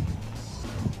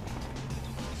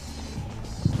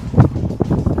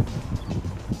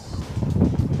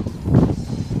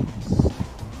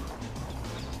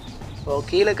 ஸோ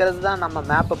கீழே இருக்கிறது தான் நம்ம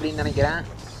மேப் அப்படின்னு நினைக்கிறேன்.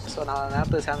 ஸோ நான்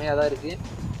மேப்பு செமையாக தான்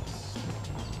இருக்குது.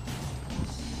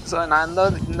 ஸோ நான்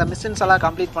இந்த மிஷின்ஸ் எல்லாம்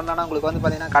கம்ப்ளீட் பண்ணேன்னா உங்களுக்கு வந்து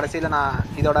பார்த்திங்கன்னா கடைசியில் நான்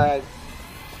இதோட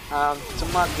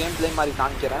சும்மா கேம் ப்ளே மாதிரி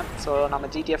காமிக்கிறேன். ஸோ நம்ம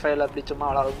GTA 5 எப்படி சும்மா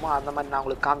விளாடுமோ அந்த மாதிரி நான்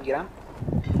உங்களுக்கு காமிக்கிறேன்.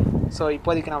 ஸோ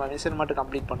இப்போதைக்கு நம்ம மிஷின் மட்டும்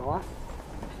கம்ப்ளீட் பண்ணுவோம்.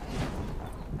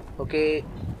 ஓகே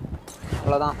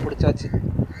அவ்வளோதான், பிடிச்சாச்சு.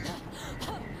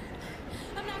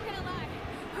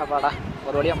 அப்பாடா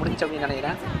ஒரு வழியாக முடிஞ்சு அப்படின்னு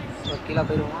நினைக்கிறேன். ஸோ கீழே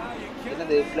போயிடுவோம்.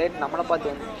 என்னது ஃப்ளைட் நம்மளை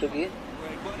பார்த்து வந்துட்டுருக்கு.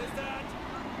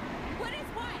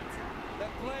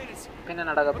 என்ன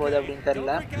நடக்க போகுது அப்படின்னு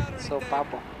தெரியல. ஸோ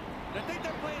பார்ப்போம்.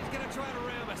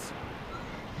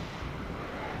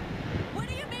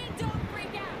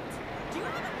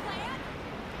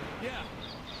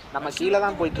 நம்ம கீழே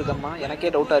தான் போயிட்டுருக்கோம்மா, எனக்கே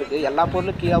டவுட்டாக இருக்குது. எல்லா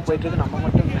பொருளும் கீழே போயிட்டுருக்கு, நம்ம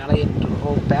மட்டும் மேலே ஏறிட்டுருக்கோம்.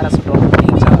 ஓ பேராசூட்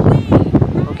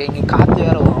ஓகே. இங்கே காற்று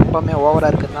வேறு ரொம்பவுமே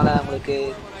ஓவராக இருக்கிறதுனால உங்களுக்கு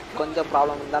கொஞ்சம்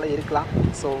ப்ராப்ளம் இருந்தாலும் இருக்கலாம்.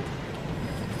 ஸோ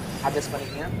அட்ஜஸ்ட்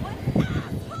பண்ணிக்கங்க.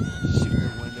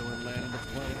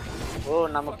 ஓ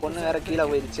நம்ம பொண்ணு வேறு கீழே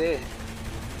போயிடுச்சு.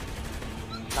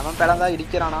 நம்ம பேரம் தான்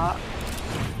இடிக்கிறானா.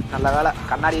 நல்ல வேலை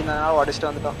கண்ணாடி இருந்ததுனால உடச்சிட்டு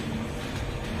வந்துட்டோம்.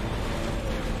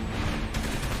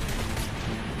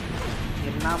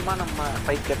 என்னம்மா நம்ம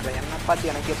ஃபைட் கட்டுறோம், என்னை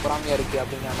பார்த்து எனக்கே பொறாமையாக இருக்குது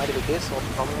அப்படிங்கிற மாதிரி இருக்குது. ஸோ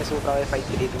ரொம்பவே சூப்பராகவே ஃபைட்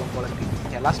கட்டிட்டு இருக்கோம் போல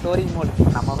இருக்குது. எல்லா ஸ்டோரி மோட்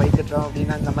நம்ம ஃபைட் கட்டுறோம்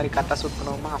அப்படின்னா இந்த மாதிரி கரெக்டாக ஷூட்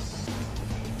பண்ணுவோமா.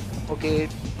 ஓகே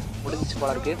முடிஞ்சிச்சு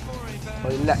போல இருக்குது. ஸோ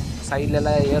இல்லை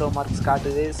சைட்லலாம் ஏரோ மார்க்ஸ்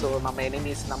காட்டுது. ஸோ நம்ம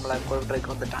எனிமீஸ் நம்மளை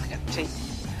கொள்றதுக்கு வந்துட்டானுங்க. சரி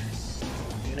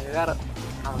எனக்கு வேறு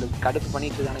நம்மளுக்கு கடுப்பு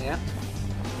பண்ணிட்டு இருக்கானுங்க.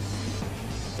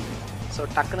 ஸோ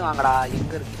டக்குன்னு வாங்கடா,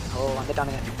 எங்கே இருக்கு? ஓ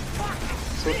வந்துட்டானுங்க,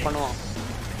 ஷூட் பண்ணுவோம்.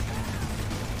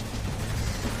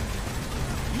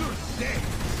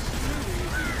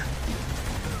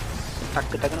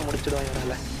 டக்குன்னு முடிச்சிடுவோம்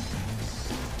இவனால.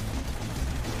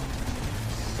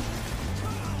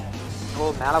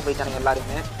 ஓ மேலே போயிட்டானுங்க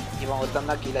எல்லாருமே. இவன் ஒருத்தன்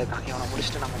தான் கீழே இருக்கான். இவனை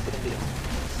முடிச்சுட்டு நம்ம திரும்பிடுவோம்.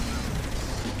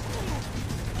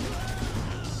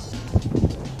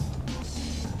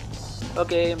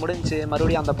 ஓகே முடிஞ்சு.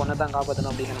 மறுபடியும் அந்த பொண்ணை தான்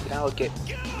காப்பாற்றணும் அப்படின்னு நினைக்கிறேன். ஓகே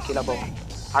கீழே போவோம்.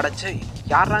 அடைச்சு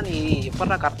யாரா நீ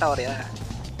எப்படா கரெக்டாக வரைய?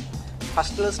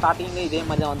 ஃபஸ்ட்டு ஸ்டார்டிங்கில் இதே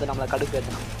மாதிரி தான் வந்து நம்மளை கடுப்பு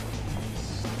ஏற்றணும்.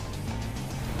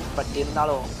 பட்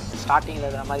இருந்தாலும் ஸ்டார்டிங்கில்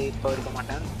இருக்கிற மாதிரி இப்போ இருக்க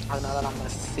மாட்டேன். அதனால நம்ம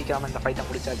சீக்கிரமாக இந்த ஃபைட்டை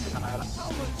முடிச்சாச்சு. அதனால்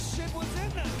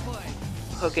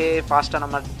ஓகே ஃபாஸ்ட்டாக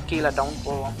நம்ம கீழே டவுன்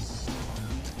போவோம்.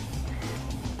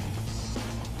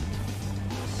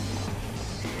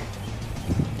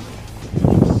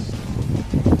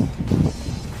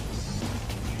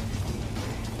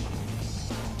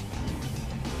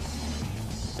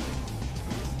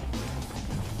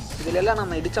 இதுலெல்லாம்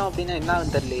நம்ம இடித்தோம் அப்படின்னா என்ன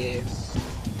ஆகுன்னு தெரியலையே.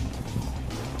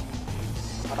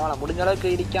 பரவாயில்ல முடிஞ்ச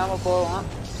அளவுக்கு இடிக்காமல் போவோம்.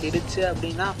 இடிச்சு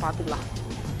அப்படின்னா பார்த்துக்கலாம்.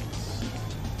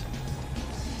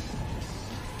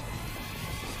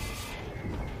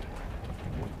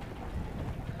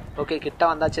 ஓகே கிட்ட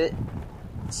வந்தாச்சு.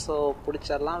 ஸோ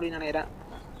பிடிச்சிடலாம் அப்படின்னு நினைக்கிறேன்.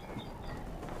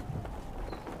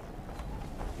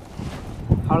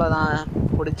 அவ்வளோதான்,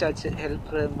 முடிச்சாச்சு.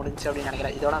 ஹெல்ப் முடிஞ்சு அப்படின்னு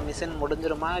நினைக்கிறேன். இதோட மிஷன்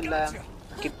முடிஞ்சிருமா இல்லை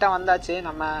கிட்ட வந்தாச்சு,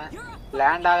 நம்ம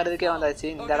லேண்ட் ஆகிறதுக்கே வந்தாச்சு.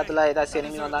 இந்த இடத்துல ஏதாச்சும்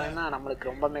எனிமி வந்தாங்கன்னா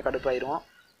நம்மளுக்கு ரொம்பவுமே கடுப்பாயிரும்.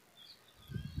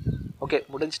 ஓகே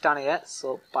முடிஞ்சிட்டானுங்க, ஸோ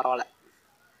பரவாயில்ல.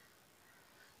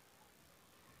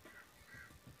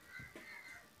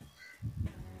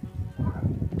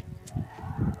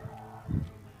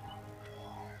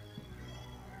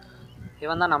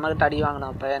 இவன் தான் நம்மகிட்ட அடி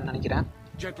வாங்கினோம் இப்போ நினைக்கிறேன்.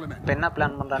 Gentlemen, இப்போ என்ன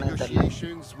பிளான் பண்ணுறானுன்னு தெரியல.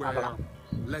 negotiations were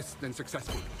less than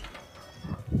successful.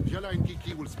 Viola and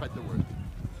Kiki will spread the word.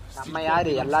 நம்ம யார்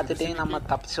எல்லாத்திட்டையும் நம்ம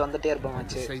தப்பிச்சு வந்துட்டே இருப்போம்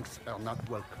வச்சு. Saints are not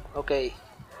welcome. Okay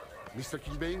Mr.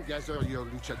 Kilbane, gather your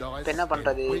luchadores என்ன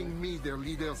பண்ணுறது? and bring me their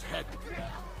leader's head.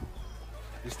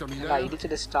 Mr. Miller,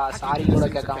 இடிச்சுட்டு sorry கூட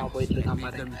கேட்காம போயிட்டு இருக்காம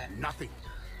give them இருங்க. nothing.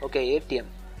 ஓகே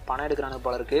ஏடிஎம் பணம் எடுக்கிறானு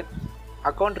போல இருக்கு.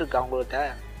 அக்கௌண்ட் இருக்கு அவங்கள்ட்ட.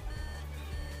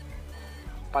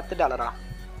 $10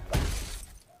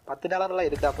 $10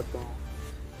 இருக்கா பத்தும்.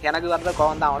 எனக்கு வர்ற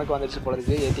கோவம் தான் அவனுக்கு வந்துடுச்சு போல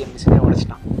இருக்கு. ஏடிஎம் மிஷினே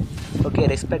உடச்சிட்டான். Okay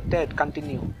respected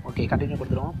continue. Okay continue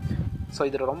கொடுத்துருவோம். ஸோ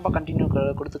இதில் ரொம்ப கண்டினியூ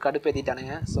கொடுத்து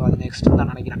கடுப்பேற்றிட்டானுங்க. ஸோ அது நெக்ஸ்ட்டு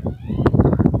தான் நினைக்கிறேன்.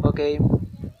 ஓகே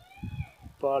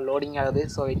இப்போ லோடிங் ஆகுது.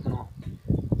 ஸோ வெயிட் பண்ணுவோம்.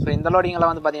 ஸோ இந்த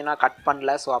லோடிங்கெல்லாம் வந்து பார்த்தீங்கன்னா கட்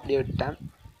பண்ணல. ஸோ அப்படியே விட்டேன்.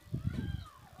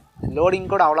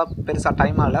 லோடிங் கூட அவ்வளோ பெருசாக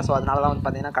டைம் ஆகலை. ஸோ அதனால தான் வந்து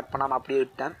பார்த்தீங்கன்னா கட் பண்ணாமல் அப்படியே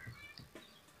விட்டேன்.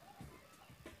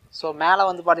 ஸோ மேலே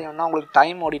வந்து பார்த்தீங்கன்னா உங்களுக்கு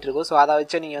டைம் ஓடிட்டுருக்கும். ஸோ அதை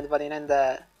வச்சு நீங்கள் வந்து பார்த்தீங்கன்னா இந்த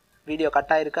வீடியோ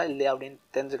கட் ஆகிருக்கா இல்லையா அப்படின்னு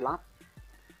தெரிஞ்சுக்கலாம்.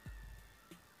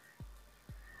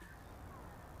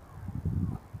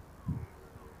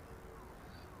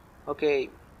 ஓகே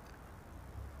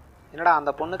என்னடா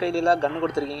அந்த பொண்ணு கையிலலாம் கன்று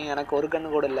கொடுத்துருக்கீங்க, எனக்கு ஒரு கன்று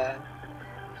கூட இல்லை.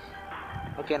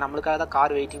 ஓகே நம்மளுக்காக தான்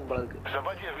கார் வெயிட்டிங் போல இருக்கு.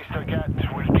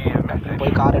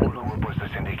 போய் கார் எடுக்கணும்.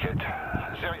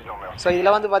 ஸோ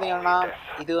இதில் வந்து பார்த்தீங்கன்னா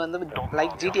இது வந்து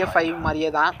லைக் GTA 5 மாதிரியே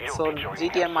தான். ஸோ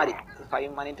GTA மாதிரி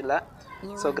 5 மாதிரிட்டு இல்லை.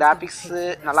 ஸோ கிராஃபிக்ஸு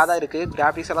நல்லா தான் இருக்குது.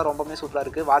 கிராஃபிக்ஸ் எல்லாம் ரொம்பவே சூப்பராக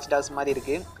இருக்குது. வாட்ச் டாக்ஸ் மாதிரி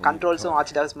இருக்குது. கண்ட்ரோல்ஸும்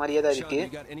வாட்ச் டாக்ஸ் மாதிரியே தான் இருக்குது.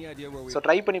 ஸோ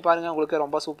ட்ரை பண்ணி பாருங்கள், உங்களுக்கு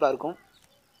ரொம்ப சூப்பராக இருக்கும்.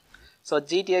 ஸோ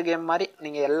GTA கேம் மாதிரி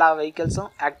நீங்கள் எல்லா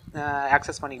வெஹிக்கிள்ஸும்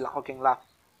ஆக்சஸ் பண்ணிக்கலாம். ஓகேங்களா?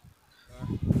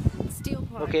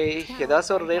 ஓகே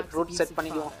ஏதாச்சும் ஒரு ரூட் செட்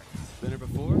பண்ணிக்குவோம்.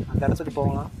 அந்த இடத்துக்கு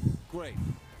போகலாம். Great.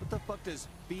 What the fuck does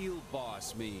field boss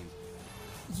mean?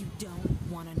 You don't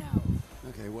want to know.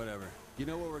 Okay, whatever. You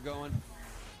know where we're going?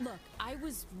 Look, I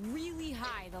was really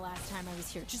high the last time I was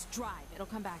here. Just drive.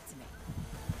 It'll come back to me.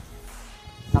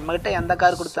 நம்மகிட்ட எந்த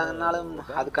car கொடுத்தாங்கனாலும்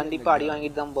அது கண்டிப்பாக அடி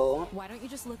வாங்கிட்டு தான் போகும். Why don't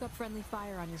you just look up friendly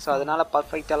fire on your phone? So அதனால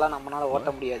பர்ஃபெக்டாலாம் நம்மளால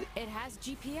ஓட்ட முடியாது. It has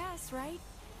GPS, right?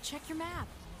 Check your map.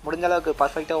 முடிஞ்ச அளவுக்கு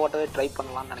பர்ஃபெக்டாக ஓட்டவே ட்ரை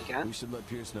பண்ணலாம்னு நினைக்கிறேன். We should let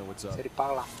Pierce know what's up. சரி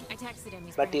பார்க்கலாம். I texted him.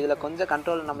 பட் இதில் கொஞ்சம்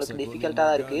கண்ட்ரோல் நம்மளுக்கு டிஃபிகல்ட்டாக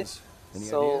தான் இருக்குது.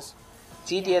 ஸோ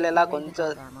GTAலாம்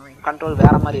கொஞ்சம் கண்ட்ரோல்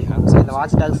வேறு மாதிரி இருக்கும். ஸோ இந்த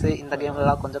வாட்ச் டாக்ஸு இந்த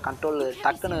கேம்லலாம் கொஞ்சம் கண்ட்ரோல்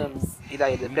டக்குன்னு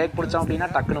இதாகிடுது. பிரேக் பிடிச்சோம் அப்படின்னா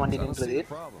டக்குன்னு வண்டி நின்றுது.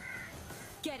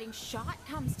 Getting shot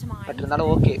comes to mind. But இருந்தாலும்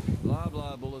okay. Blah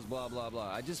blah bullets blah blah blah.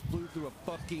 I just flew through a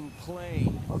fucking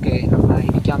plane. Okay நம்ம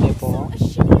இடிக்காமே போவோம். A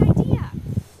shitty idea.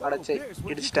 அடச்சே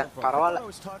இடிச்சிட்டேன், பரவாயில்ல.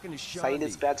 சைடு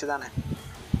ஸ்க்ராட்ச் தானே.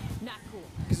 Not cool.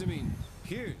 Because I mean,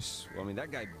 Pierce. Well, I mean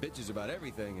that guy bitches about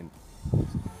everything and.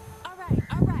 All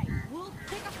right. We'll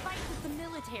pick a fight with the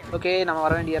military. Okay நம்ம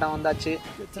வர வேண்டிய இடம் வந்தாச்சு.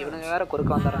 இவனுங்க வேற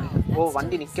குறுக்க வந்துடுறாங்க. ஓ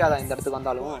வண்டி நிற்காதா இந்த இடத்துக்கு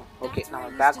வந்தாலும். ஓகே நம்ம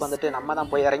பேக் வந்துட்டு நம்ம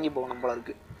தான் போய் இறங்கி போகணும் போல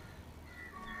இருக்கு.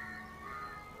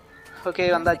 ஓகே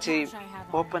வந்தாச்சு.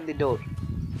 Open the door.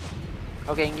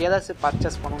 ஓகே இங்கே ஏதாச்சும்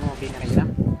பர்ச்சேஸ் பண்ணணும் அப்படின்னு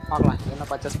நினைக்கிறேன். பார்க்கலாம் என்ன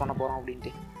பர்ச்சேஸ் பண்ண போகிறோம்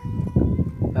அப்படின்ட்டு.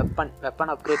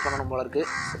 வெப்பன் அப்கிரேட் பண்ணணும் போல இருக்குது.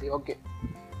 சரி ஓகே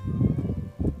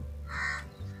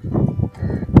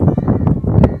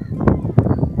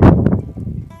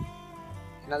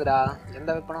என்னதுடா எந்த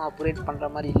வெப்பனும் அப்கிரேட் பண்ணுற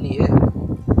மாதிரி இல்லையே.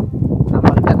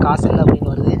 நம்மகிட்ட காசு இல்லை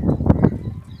அப்படின்னு வருது.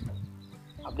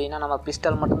 அப்படின்னா நம்ம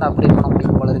பிஸ்டல் மட்டும்தான் அப்கிரேட் பண்ண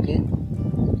முடியும் போல இருக்குது.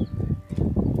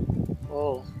 ஓ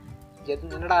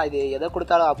என்னடா இது எதை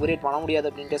கொடுத்தாலும் அப்கிரேட் பண்ண முடியாது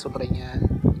அப்படின்ட்டே சொல்கிறீங்க.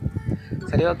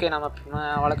 சரி ஓகே நம்ம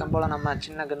வழக்கம் போல் நம்ம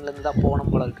சின்ன கன்லேருந்து தான்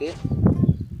போகணும் போல இருக்குது.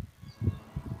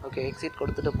 ஓகே எக்ஸிட்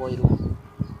கொடுத்துட்டு போயிடுவோம்.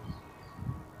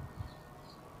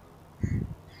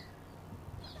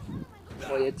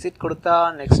 ஓ எக்ஸிட் கொடுத்தா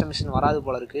நெக்ஸ்ட் மிஷின் வராது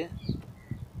போல இருக்குது.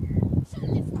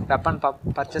 வெப்பன்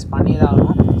பர்ச்சேஸ் பண்ணி தான்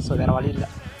ஆகணும். ஸோ வேறு வழி இல்லை.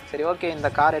 சரி ஓகே இந்த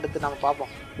கார் எடுத்து நம்ம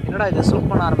பார்ப்போம். என்னடா இதை ஷூட்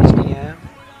பண்ண ஆரம்பிச்சிட்டீங்க.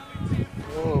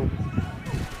 ஓ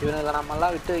இவனை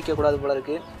நம்மெல்லாம் விட்டு வைக்கக்கூடாது போல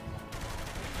இருக்குது.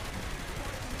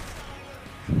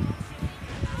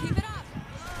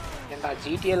 ஏன்டா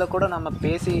GTAல கூட நம்ம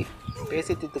பேசி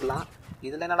தீர்த்துக்கலாம்.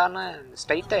 இதில் என்னடான்னா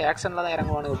ஸ்ட்ரைட்டாக ஆக்ஷனில் தான்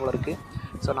இறங்குவானுங்க போல இருக்குது.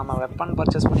 ஸோ நம்ம வெப்பன்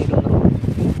பர்ச்சேஸ் பண்ணிட்டு வந்துடுவோம்.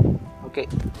 Okay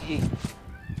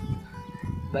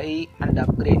bye and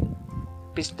upgrade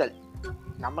pistol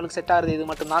நம்மளுக்கு செட் ஆகுது இது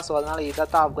மட்டும்தான். ஸோ அதனால் இதை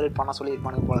தான் அப்கிரேட் பண்ண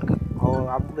சொல்லியிருப்பானுங்க போல இருக்குது. ஓ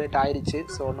அப்டேட் ஆயிடுச்சு.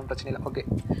 ஸோ ஒன்றும் பிரச்சனை இல்லை. ஓகே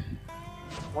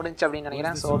முடிஞ்சு அப்படின்னு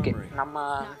நினைக்கிறேன். ஸோ ஓகே நம்ம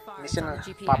மிஷன்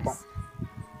பார்ப்போம்.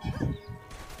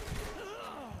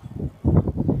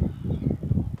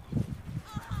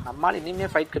 நம்மளால் இனிமே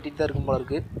ஃபைட் கட்டிட்டு தான் இருக்கும் போல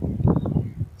இருக்குது.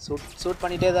 ஷூட்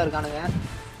பண்ணிகிட்டே தான் இருக்கானுங்க.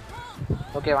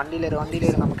 ஓகே வண்டியில்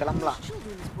ஏறு நம்ம கிளம்பலாம்.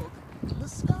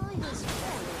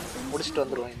 முடிச்சுட்டு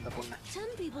வந்துடுவோம் இந்த பொண்ணை.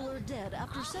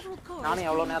 நானும்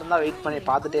எவ்வளோ நேரம் தான் வெயிட் பண்ணி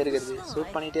பார்த்துட்டே இருக்கிறது.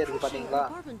 ஷூட் பண்ணிகிட்டே இருக்குது பார்த்தீங்களா.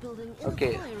 ஓகே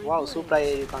வாவ் சூப்பராக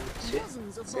ஏறி காமிச்சு.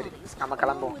 சரி நம்ம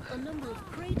கிளம்புவோம்.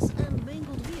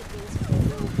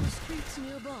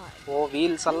 ஓ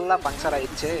வீல்ஸ் எல்லாம் பஞ்சர்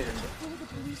ஆயிடுச்சு.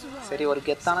 சரி ஒரு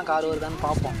கெத்தான கார் வருதான்னு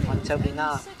பார்ப்போம். வந்துச்சு அப்படின்னா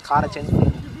காரை சேஞ்ச்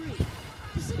பண்ணணும்.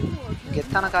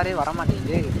 கெத்தான காரே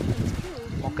வரமாட்டேங்குது.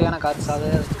 மொக்கையான கார் சாத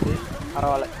இருக்குது.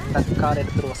 பரவாயில்ல இந்த கார்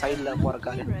எடுத்துருவோம். சைடில் போகிற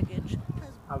கார்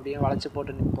அப்படியே வளைச்சி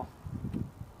போட்டு நிற்போம்.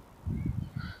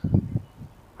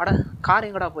 அட கார்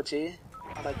எங்கடா போச்சு.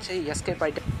 அடச்சே எஸ்கேப்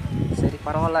ஆகிட்டு. சரி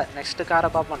பரவாயில்ல நெக்ஸ்ட்டு காரை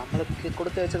பார்ப்போம். நம்மளுக்கு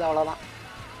கொடுத்து வச்சது அவ்வளோதான்.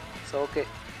 ஸோ ஓகே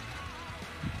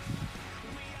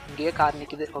இங்கேயே கார்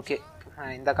நிற்கிது. ஓகே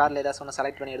இந்த காரில் ஏதாச்சும் ஒன்று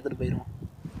செலக்ட் பண்ணி எடுத்துகிட்டு போயிடுவோம்.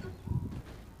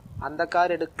 அந்த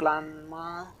கார் எடுக்கலாமா.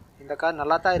 இந்த கார்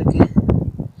நல்லா தான் இருக்குது.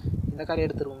 இந்த கார்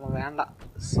எடுத்துருவோம். வேண்டாம்.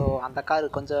 ஸோ அந்த கார்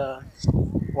கொஞ்சம்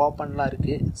ஓப்பன்லாம்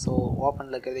இருக்குது. ஸோ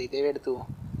ஓப்பனில் இருக்கிறது இதே எடுத்துவோம்.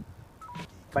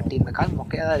 பட் இந்த கார்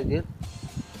மொக்கையாக தான் இருக்குது.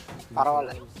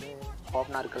 பரவாயில்ல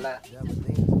ஓப்பனாக இருக்குல்ல.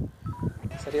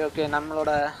 சரி ஓகே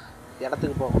நம்மளோட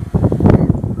இடத்துக்கு போவோம்.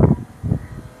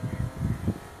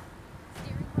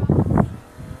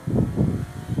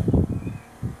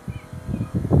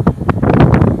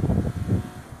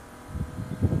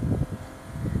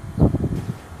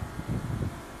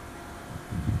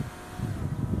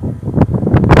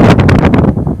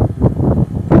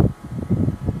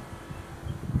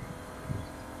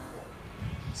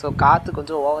 ஸோ காற்று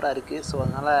கொஞ்சம் ஓவராக இருக்குது. ஸோ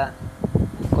அதனால்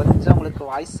கொஞ்சம் உங்களுக்கு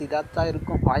வாய்ஸ் இதாக தான்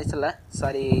இருக்கும். வாய்ஸில்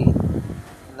சாரி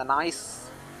இந்த நாய்ஸ்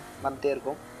வந்துகிட்டே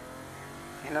இருக்கும்.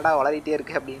 என்னடா வளரிகிட்டே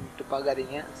இருக்குது அப்படின்ட்டு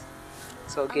பார்க்காதீங்க.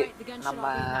 ஸோ ஓகே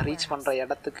நம்ம ரீச் பண்ணுற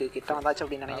இடத்துக்கு கிட்ட வந்தாச்சு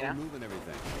அப்படின்னு நினைக்கிறேன்.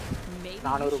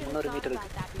 400-300 மீட்டர்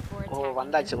இருக்குது. ஓ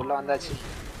வந்தாச்சு உள்ளே வந்தாச்சு.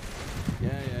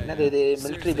 என்னது இது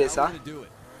மிலிட்ரி பேஸா.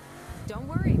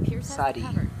 சாரி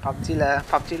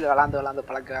பப்ஜியில் விளாண்டு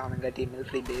பழக்க அவனுங்காட்டி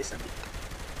மிலிட்ரி பேஸ் அப்படி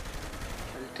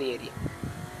மிலிட்ரி ஏரியா.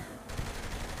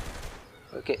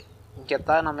 ஓகே இங்கே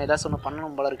தான் நம்ம ஏதாச்சும் ஒன்று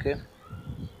பண்ணணும் போல இருக்குது.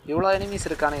 இவ்வளோ எனிமீஸ்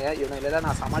இருக்கானுங்க. இவனுங்களை தான்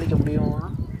நான் சமாளிக்க முடியும்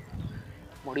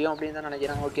அப்படின்னு தான்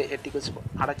நினைக்கிறேன். ஓகே எட்டி குதிச்சு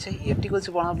அடைச்சி எட்டி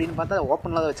குதிச்சு போனோம் அப்படின்னு பார்த்தா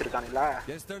ஓப்பனில் தான் வச்சுருக்கானுங்களா.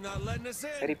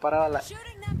 சரி பரவாயில்ல.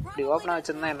 இப்படி ஓப்பனாக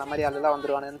வச்சுருந்தா என்ன மாதிரி அதெல்லாம்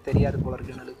வந்துடுவானுன்னு தெரியாது போல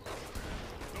இருக்கு எனக்கு.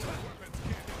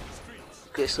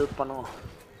 ஓகே ஷூட் பண்ணுவோம்.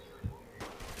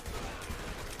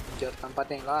 இங்கே ஒருத்தன்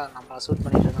பார்த்தீங்களா நம்ம ஷூட்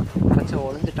பண்ணிட்டு இருந்தோம். கொஞ்சம்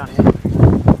ஒளிஞ்சிட்டானே.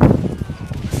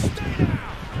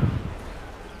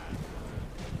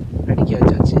 அடிக்க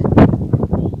வச்சாச்சு.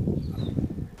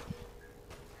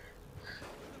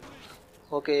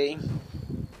 ஓகே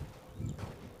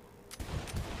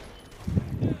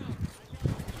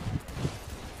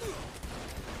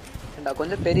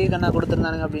கொஞ்சம் பெரிய கண்ணா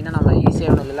கொடுத்துருந்தானுங்க அப்படின்னா நம்ம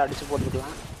ஈஸியாக ஒன்றும் அடித்து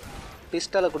போட்டுக்கலாம்.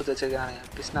 பிஸ்டலை கொடுத்து வச்சுருக்கானுங்க.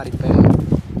 பிஸ்னார் இப்போ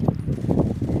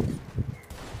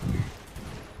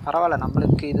பரவாயில்ல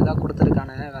நம்மளுக்கு இதுதான்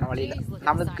கொடுத்துருக்கானு. வேறு வழியில்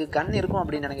நம்மளுக்கு கன் இருக்கும்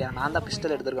அப்படின்னு நினைக்கிறேன். நான் தான்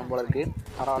பிஸ்டல் எடுத்துருக்கேன் போல இருக்குது.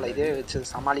 பரவாயில்ல இதே வச்சு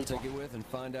சமாளிச்சோம்.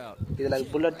 இதில்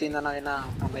புல்லட் தீர்ந்தானா வேணா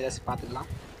நம்ம ஏதாச்சும் பார்த்துக்கலாம்.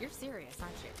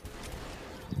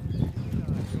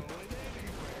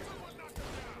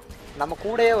 நம்ம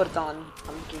கூடயே ஒருத்தன்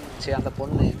வந்துச்சு. அந்த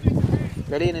பொண்ணு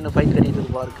வெளியே நின்று ஃபைட்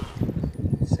கட்டிட்டு போல இருக்கு.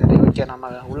 சரி ஓகே நம்ம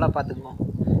உள்ளே பார்த்துக்குவோம்.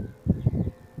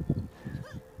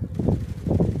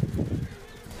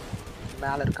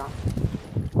 மேலே இருக்கான்.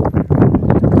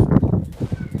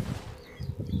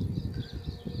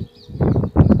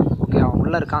 ஓகே அவன்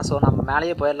உள்ளே இருக்கான். ஸோ நம்ம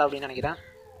மேலேயே போயிடலாம் அப்படின்னு நினைக்கிறேன்.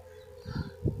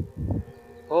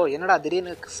 ஓ என்னடா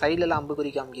திடீர்னு சைட்லலாம் அம்பு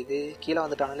குறி காமிக்குது. கீழே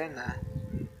வந்துட்டானுங்களே என்ன.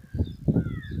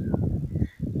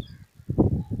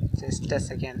 Just a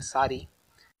second sorry.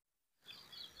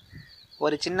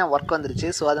 ஒரு சின்ன ஒர்க் வந்துருச்சு.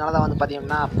 ஸோ அதனால தான் வந்து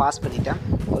பார்த்தீங்கன்னா பாஸ் பண்ணிட்டேன்.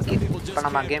 ஓகே இப்போ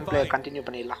நம்ம கேம் பிளே கண்டினியூ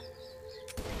பண்ணிடலாம்.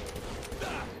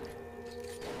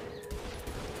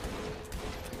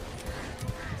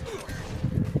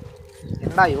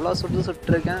 என்னடா இவ்வளோ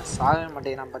சுட்டுருக்கேன் சாகவே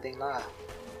மாட்டேங்கிறான் பார்த்தீங்களா.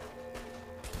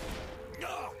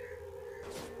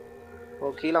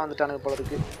 ஓ கீழே வந்துட்டானுங்க போல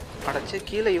இருக்கு. அடைச்சி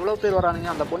கீழே இவ்வளோ பேர் வரானுங்க.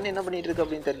 அந்த பொண்ணு என்ன பண்ணிட்டு இருக்கு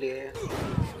அப்படின்னு தெரியலையே.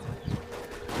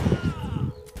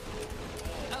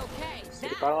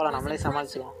 சரி பரவாயில்ல நம்மளே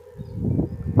சமாளிச்சிடுவோம்.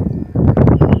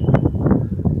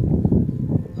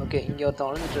 ஓகே இங்கே ஒருத்தன்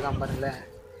ஒழிஞ்சிட்டு இருக்கான் பாருங்களேன்.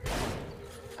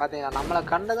 பார்த்தீங்களா நம்மளை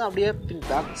கண்டதும் அப்படியே பின்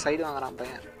பேக் சைடு வாங்குறான்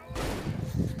பையன்.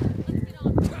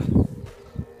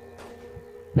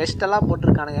 வெஸ்டெல்லாம்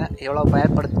போட்டிருக்கானுங்க, எவ்வளோ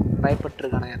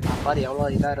பயப்பட்டுருக்கானுங்க. நான் பாரு எவ்வளோ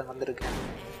இதாக வந்திருக்கேன்.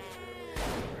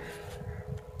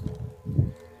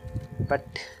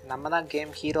 பட் நம்ம தான்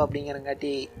கேம் ஹீரோ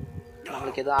அப்படிங்கிறங்காட்டி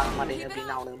நம்மளுக்கு எதுவும் ஆக மாட்டேங்குது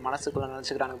அப்படின்னு அவனுக்கு மனசுக்குள்ளே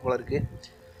நினச்சிக்கிறானுங்க போல இருக்குது.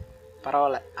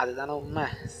 பரவாயில்ல, அதுதானே உண்மை.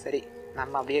 சரி,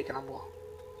 நம்ம அப்படியே கிளம்புவோம்.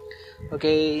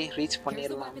 ஓகே, ரீச்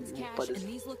பண்ணிடலாம் 30.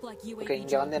 ஓகே,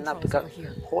 இங்கே வந்து என்ன pickup,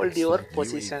 hold your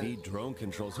position,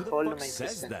 hold my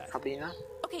position அப்படின்னா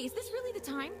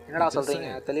என்னடா சொல்கிறீங்க?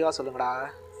 தெளிவாக சொல்லுங்கடா.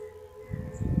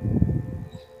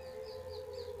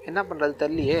 என்ன பண்ணுறது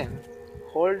தெரியலையே.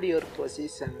 Hold your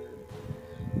position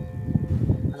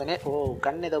அதனே. ஓ,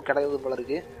 கண் ஏதோ கிடையாது போல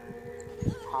இருக்கு.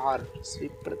 R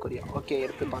sweeper Korea. ஓகே,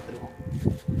 எடுத்து பார்த்துருவோம்.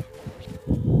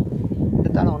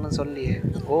 எடுத்தாலும் ஒன்றும் சொல்லியே.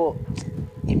 ஓ,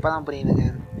 இப்போ தான் புரியுதுங்க.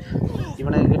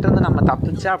 இவனுக்கிட்ட இருந்து நம்ம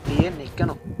தப்பிச்சா அப்படியே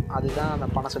நிற்கணும், அதுதான் அந்த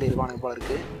பணம் சொல்லியிருப்பானுங்க போல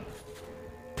இருக்குது.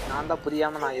 நான் தான்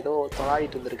புரியாமல் நான் ஏதோ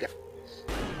தொலாவிட்டு இருந்திருக்கேன்.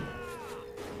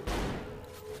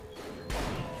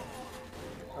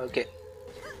 ஓகே,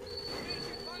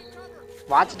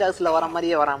 வாட்ச் டாக்ஸில் வர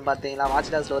மாதிரியே வரான் பார்த்தீங்களா?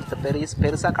 வாட்ச் டாக்ஸில் ஒருத்தர்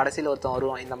பெருசாக கடைசியில் ஒருத்தன்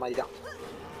வருவான் இந்த மாதிரி தான்.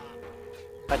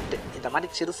 பட் இந்த மாதிரி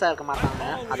சிறுசாக இருக்க மாட்டாங்க,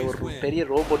 அது ஒரு பெரிய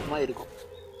ரோபோட் மாதிரி இருக்கும்.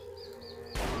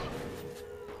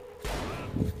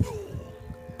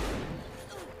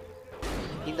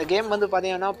 இந்த கேம் வந்து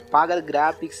பார்த்தீங்கன்னா பார்க்குற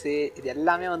கிராஃபிக்ஸு இது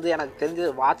எல்லாமே வந்து எனக்கு தெரிஞ்சு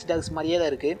வாட்ச் டாக்ஸ் மாதிரியே தான்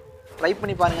இருக்குது. ட்ரை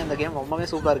பண்ணி பாருங்கள், இந்த கேம் ரொம்பவே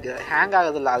சூப்பராக இருக்குது. ஹேங்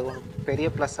ஆகுதில்ல, அது ஒரு பெரிய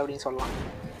ப்ளஸ் அப்படின்னு சொல்லலாம்.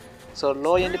 ஸோ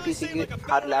லோ எண்ட் பிசிக்கு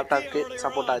ஆர் லேப்டாப்புக்கு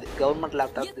சப்போர்ட் ஆகுது, கவர்மெண்ட்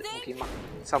லேப்டாப்புக்கு முக்கியமாக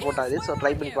சப்போர்ட் ஆகுது. ஸோ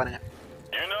ட்ரை பண்ணி பாருங்கள்.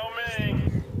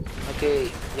 ஓகே,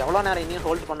 எவ்வளோ நேரம் இனியும்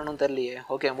ஹோல்ட் பண்ணணும்னு தெரியலையே.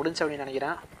 ஓகே, முடிஞ்சு அப்படின்னு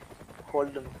நினைக்கிறேன்.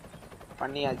 ஹோல்டு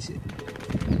பண்ணியாச்சு.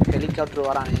 ஹெலிகாப்டர்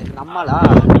வரானே, நம்மளா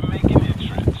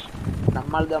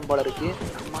நம்மளுக்கு தான் போல இருக்குது.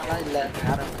 நம்மளா இல்லை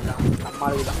வேறு தான்,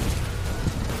 நம்மளுக்கு தான்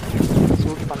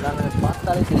ஷூட் பண்ணுறாங்க.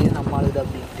 பார்த்தாலே தெரியுது நம்மளுக்கு தான்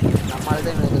அப்படின்ட்டு. நம்மளுக்கு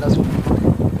தான் இவங்க இதெல்லாம் ஷூட்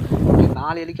பண்ணுவாங்க. ஓகே,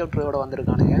 4 ஹெலிகாப்டரோட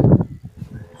வந்திருக்கானுங்க.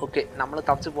 ஓகே, நம்மளும்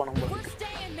தப்பிச்சு போனோம் போல இருக்கு.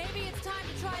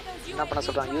 என்ன பண்ண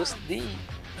சொல்கிறாங்க? Use the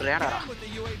ரேடாரா.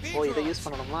 ஓ, இதை யூஸ்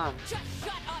பண்ணணுமா?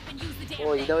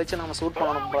 ஓ, இதை வச்சு நம்ம ஷூட்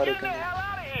பண்ணணும் போல இருக்குங்க.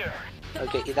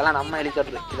 ஓகே, இதெல்லாம் நம்ம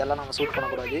ஹெலிகாப்டர், இதெல்லாம் நம்ம ஷூட்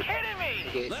பண்ணக்கூடாது.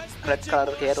 ஓகே, ரெட்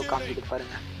கலர் ஏரோ காமிக்கிட்டு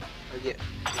பாருங்க. ஓகே,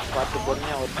 பார்த்து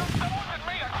பொறுமையாக வரும்.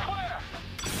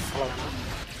 அவ்வளோதானா?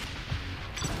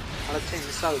 அழைச்சி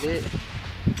மிஸ் ஆகுது.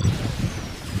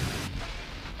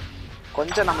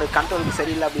 கொஞ்சம் நம்மளுக்கு கண்ட்ரோலுக்கு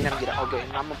சரியில்லை அப்படின்னு நினைக்கிறேன். ஓகே,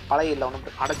 நம்ம பழைய இல்லை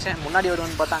ஒன்றும் அடைச்சேன். முன்னாடி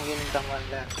வருவான்னு பார்த்தா அங்கேயே நின்றுட்டாங்க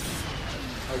இல்லை.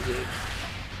 ஓகே,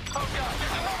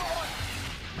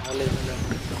 அதில்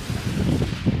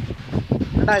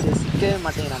என்னடா இது சிக்கவே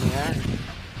மாட்டேங்கிறானுங்க,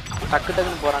 டக்கு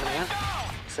டக்குன்னு போகிறானுங்க.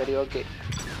 சரி, ஓகே,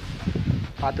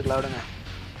 பார்த்துக்கலாம் விடுங்க.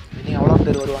 இனி எவ்வளோ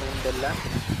பேர் வருவானுன்னு தெரியல.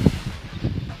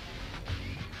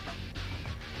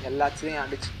 எல்லாத்தையும்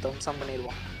அடித்து தம்சம்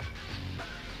பண்ணிடுவோம்.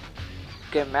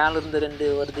 ஓகே, மேலேருந்து 2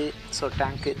 வருது. ஸோ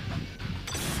டேங்க்கு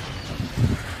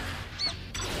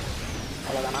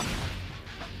அவ்வளோதானா?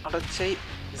 அடைச்சை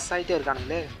மிஸ் ஆகிட்டே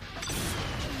இருக்கானுங்களே.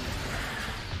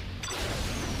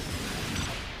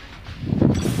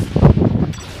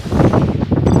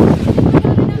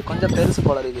 இது கொஞ்சம் பெருசு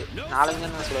போல இருக்குது,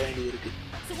 நாளைங்கன்னு சொல்ல வேண்டியது இருக்குது.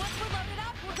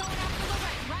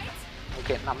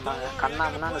 ஓகே, நம்ம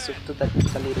கண்ணாமன்னா அந்த சுற்று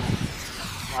தள்ளிடுவோம்.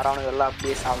 வரவனுங்க எல்லாம்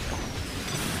அப்படியே சாப்பிட்டோம்.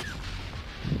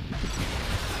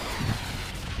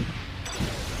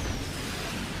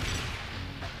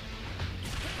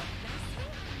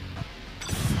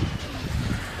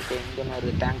 ஓகே, இங்கே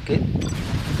ஒரு டேங்க்கு.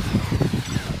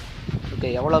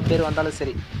 ஓகே, எவ்வளோ பேர் வந்தாலும்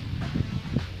சரி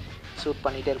ஷூட்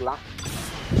பண்ணிகிட்டே இருக்கலாம்.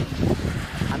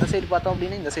 அந்த சைடு பார்த்தோம்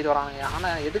அப்படின்னா இந்த சைடு வரானுங்க.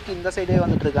 ஆனால் எதுக்கு இந்த சைடே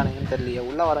வந்துட்டு இருக்கானுங்கன்னு தெரியலையே.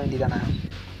 உள்ளே வர வேண்டியதானே?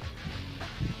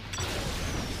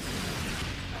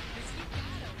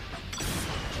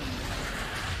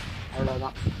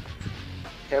 அவ்வளோதான்.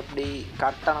 எப்படி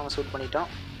கரெக்டாக நம்ம ஷூட் பண்ணிட்டோம்.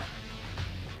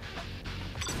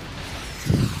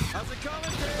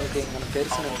 ஓகே, இங்கே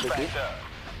பெருசு வந்துருக்கு,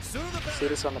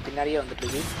 சிறுசு ஒன்று பின்னாடியே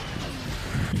வந்துட்டுருக்கு.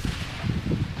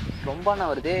 ரொம்பண்ணா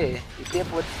வருது. இப்படியே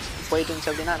போயிட்டு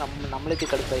இருந்துச்சு அப்படின்னா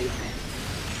நம்மளுக்கு கடுப்பாயிருக்கு.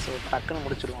 ஸோ டக்குன்னு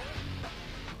முடிச்சுடுவோம்.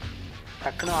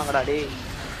 டக்குன்னு வாங்கடா டே.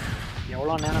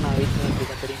 எவ்வளோ நேரம் நான் வெயிட் பண்ணிட்டு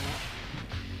இருக்கேன் தெரியுமா?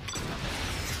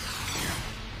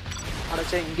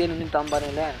 அடைச்சா இங்கே நின்றுட்டான்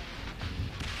பாருங்கள.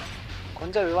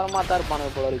 கொஞ்சம் விவரமாக தான்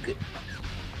இருப்பானுங்க போல இருக்கு.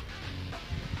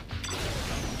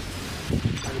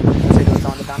 சரி,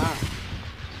 ஒருத்தன் வந்துட்டானா?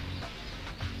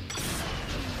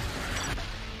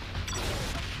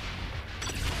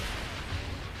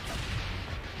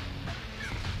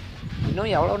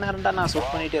 இன்னும் எவ்வளோ நேரம் தான் நான்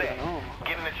ஷூட் பண்ணிகிட்டே இருக்கணும்?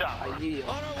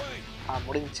 ஐயோ,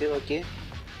 முடிஞ்சிச்சு. ஓகே,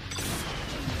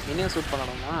 இன்னும் ஷூட்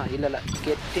பண்ணணுமா? இல்லை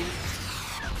கெட்டிங்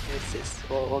எஸ்.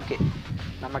 ஓகே,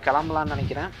 நம்ம கிளம்பலான்னு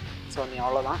நினைக்கிறேன். ஸோ நீ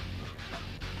அவ்வளோதான்.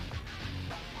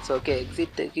 Okay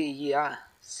எக்ஸிட்டுக்கு ஈயா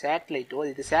satellite. ஓ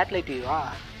இது சேட்டலைட் வியூவா?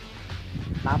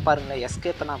 நான் பாருங்களேன்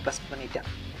எஸ்கேப்பை நான் ப்ரெஸ் பண்ணிட்டேன்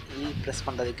ப்ரெஸ்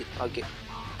பண்ணுறதுக்கு. ஓகே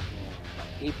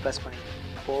ப்ரெஸ் பண்ணி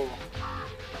போவோம்.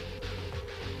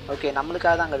 ஓகே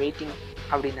நம்மளுக்காக தான் அங்கே வெயிட்டிங்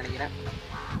அப்படின்னு நினைக்கிறேன்.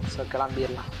 ஸோ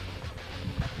கிளம்பிடலாம்.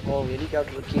 ஓ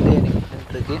ஹெலிகாப்டர் கீழே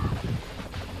நின்றுருக்கு.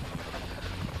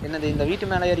 என்னது இந்த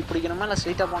வீட்டு மேலே ஏறி பிடிக்கணுமா இல்லை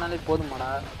ஸ்ட்ரெயிட்டாக போனாலே போதுமாடா?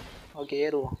 ஓகே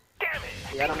ஏறுவோம்.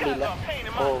 ஏற முடியல.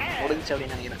 ஓ முடிஞ்சிச்சு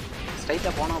அப்படின்னு நினைக்கிறேன்.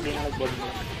 ஸ்ட்ரைட்டாக போனோம் அப்படின்னாலே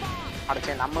போதும்.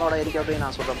 அடைச்சேன் நம்மளோட ஹெலிகாப்டரையும்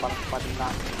நான் சொல்கிறேன் பார்த்தீங்களா?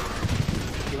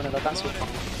 இவனை தான் சூட்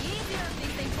பண்ணணும்.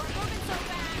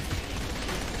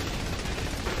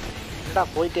 என்னடா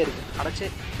போயிட்டே இருக்கு. அடைச்சி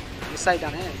மிஸ்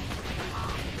ஆகிட்டானே.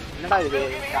 என்னடா இது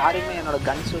யாருமே என்னோடய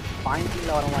கன் ஷூட்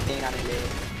பாயிண்டிங்கில் வர மாட்டேங்கிறானே.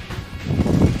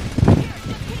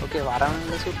 ஓகே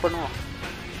வரவங்க ஷூட் பண்ணுவோம்.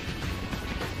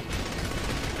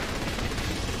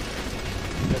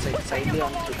 இந்த சைட்லேயே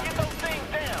வந்துட்டுருக்காங்க.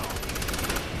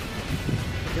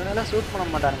 இவனெல்லாம் ஷூட் பண்ண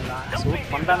மாட்டானுங்களா? ஷூட்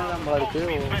பண்ணுறானுங்க போல இருக்குது.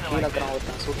 கீழே இருக்கிறவன்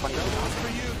ஒருத்தன் ஷூட் பண்ணிக்கலாம்.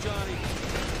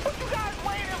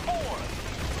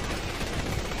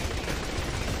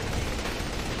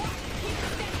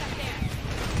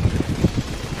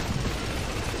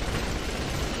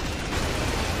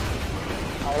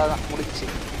 அவ்வளோதான் முடிச்சு.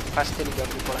 ஃபஸ்ட்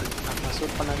ஹெலிகாப்டர் போல நம்ம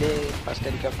ஷூட் பண்ணதே ஃபஸ்ட்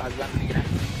ஹெலிகாப்டர் அதுதான் நினைக்கிறேன்.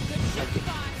 ஓகே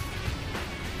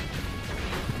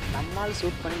நம்மால்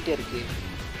ஷூட் பண்ணிகிட்டே இருக்கு.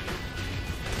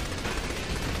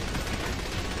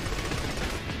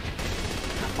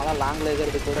 நம்மளாம் லாங்கில்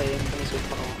இருக்கிறது கூட ஏம் பண்ணி ஷூட்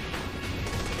பண்ணுவோம்.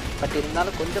 பட்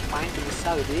இருந்தாலும் கொஞ்சம் பாயிண்ட் மிஸ்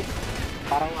ஆகுது.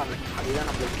 பரவாயில்ல அதுதான்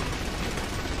நம்மளுக்கு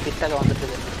கிட்டக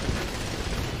வந்துட்டு.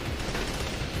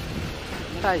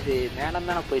 என்னடா இது மேடம்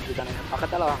தானே போயிட்டுருக்கானுங்க.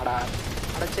 பக்கத்தில் வாங்கடா.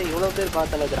 அடைச்சா இவ்வளோ பேர்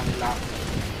பக்கத்தில் இருக்கிறாங்களா?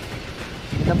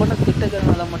 இந்த பொண்ணு கிட்ட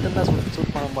இருக்கிறவங்கள மட்டும்தான்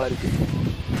ஷூட் பண்ண போல இருக்குது.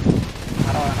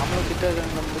 பரவாயில்ல நம்மளும் கிட்ட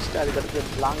இருக்கிறவங்க முடிச்சுட்டு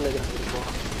அதுக்கடுத்து லாங்கில் இருக்கிறவங்களுக்கு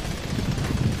போகலாம்.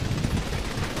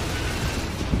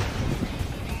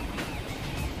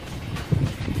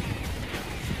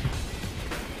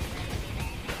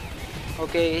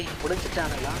 ஓகே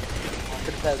முடிச்சுட்டானுங்களா?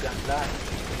 வந்துட்டு தான் இருக்காங்களா?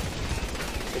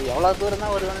 சரி எவ்வளோ தூரம்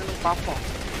தான் வருவானுன்னு பார்ப்போம்.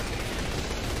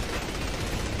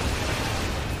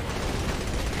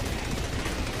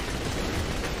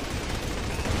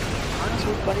 நானும்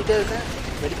ஷூட் பண்ணிகிட்டே இருக்கேன்.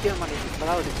 வெடிக்கவே மாட்டேங்குது.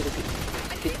 இப்போதான் வெடிச்சிருக்கு.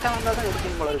 கிட்ட வந்தால் தான்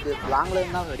வெடிக்கணும் போல இருக்குது. லாங்கில்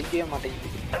இருந்தால் வெடிக்கவே மாட்டேங்குது.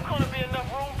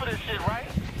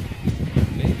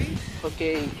 ஓகே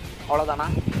அவ்வளோதானா?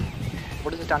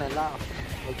 முடிச்சுட்டானுங்களா?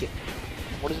 ஓகே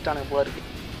முடிச்சுட்டானுங்க போல இருக்கு.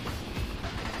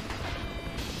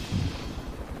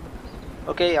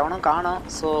 ஓகே எவனும் காணோம்.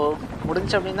 ஸோ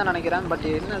முடிஞ்சு அப்படின்னு தான் நினைக்கிறேன். பட்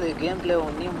என்னது கேம் பிளே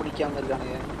ஒன்றையும் முடிக்காமல்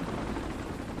இருக்கானுங்க.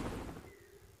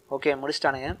 ஓகே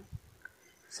முடிச்சிட்டானுங்க.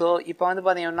 ஸோ இப்போ வந்து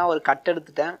பார்த்தீங்கன்னா ஒரு கட்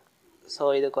எடுத்துட்டேன். ஸோ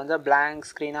இது கொஞ்சம் பிளாங்க்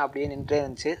ஸ்க்ரீனாக அப்படியே நின்றுட்டே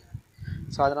இருந்துச்சு.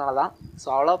 ஸோ அதனால தான். ஸோ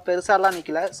அவ்வளோ பெருசாலாம்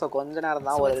நிற்கல. ஸோ கொஞ்ச நேரம்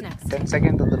தான் ஒரு 10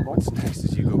 செகண்ட் இருந்திருக்கும்.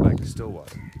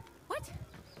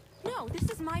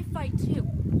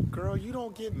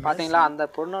 பார்த்தீங்களா அந்த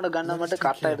பொண்ணோட கன்னை மட்டும்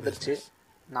கரெக்டாக எடுத்துருச்சு.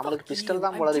 நம்மளுக்கு பிஸ்டல்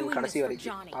தான் போல இருக்கு கடைசி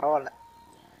வரைக்கும். பரவாயில்ல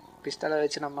பிஸ்டலை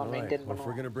வச்சு நம்ம மெயின்டைன் பண்ணுவோம்.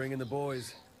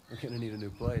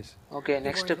 ஓகே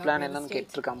நெக்ஸ்ட் பிளான் என்னன்னு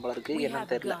கேட்டிருக்கான் போல இருக்கு.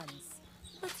 என்னன்னு தெரியல.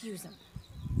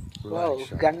 ஓ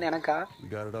கன் எனக்கா?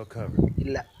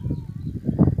 இல்லை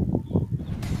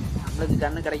நம்மளுக்கு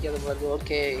கன்று கிடைக்காத போது.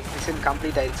 ஓகே மிஷின்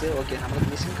கம்ப்ளீட் ஆயிடுச்சு. ஓகே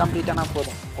நம்மளுக்கு மிஷின் கம்ப்ளீட் ஆனால்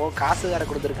போதும். ஓ காசு வேறு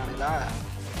கொடுத்துருக்கானுங்களா?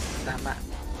 நம்ம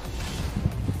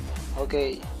ஓகே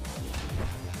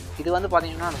இது வந்து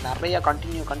பார்த்தீங்கன்னா நிறையா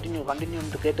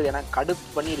கண்டினியூன்ட்டு கேட்டு எனக்கு கடுப்பு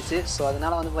பண்ணிடுச்சு. ஸோ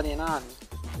அதனால் வந்து பார்த்தீங்கன்னா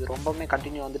இது ரொம்பவுமே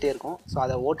கண்டினியூ வந்துகிட்டே இருக்கும். ஸோ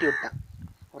அதை ஓட்டி விட்டேன்.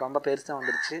 ரொம்ப பெருசாக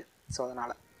வந்துடுச்சு. ஸோ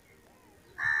அதனால்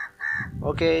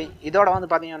ஓகே இதோட வந்து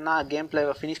பார்த்தீங்கன்னா கேம்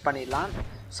பிளேவை ஃபினிஷ் பண்ணிடலாம்.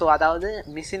 ஸோ அதாவது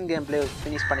மிஷின் கேம் பிளே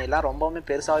ஃபினிஷ் பண்ணிடலாம். ரொம்பவுமே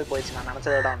பெருசாகவே போயிடுச்சு நான்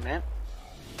நினச்சத விட ஒன்று.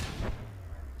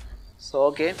 ஸோ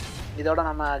ஓகே இதோட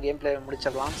நம்ம கேம் பிளே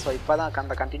முடிச்சிடலாம். ஸோ இப்போ தான்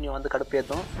அந்த கண்டினியூ வந்து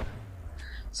கடுப்பேற்றும்.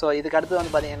 ஸோ இதுக்கு அடுத்து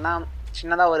வந்து பார்த்திங்கன்னா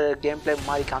சின்னதாக ஒரு கேம் பிளே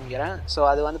மாதிரி காமிக்கிறேன். ஸோ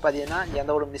அது வந்து பார்த்திங்கன்னா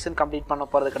எந்த ஒரு மிஷின் கம்ப்ளீட் பண்ண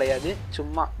போகிறது கிடையாது.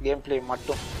 சும்மா கேம் பிளே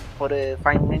மட்டும் ஒரு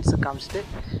 5 மினிட்ஸ் காமிச்சிட்டு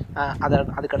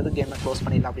அதுக்கடுத்து கேமை க்ளோஸ்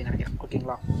பண்ணிடலாம் அப்படின்னு நினைக்கிறேன்.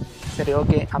 ஓகேங்களா? சரி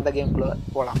ஓகே அந்த கேம்குள்ளே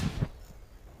போகலாம்.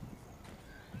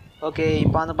 ஓகே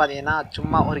இப்போ வந்து பார்த்தீங்கன்னா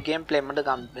சும்மா ஒரு கேம் பிளே மட்டும்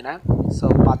காமிப்பினேன். ஸோ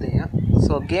பார்த்துங்க.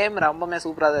 ஸோ கேம் ரொம்பவுமே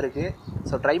சூப்பராக தான் இருக்குது.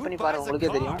 ஸோ ட்ரை பண்ணி பாருங்கள்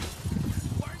உங்களுக்கே தெரியும்.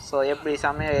 ஸோ எப்படி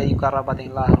செம்மையாக உட்காரா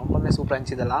பார்த்தீங்களா? ரொம்பவுமே சூப்பராக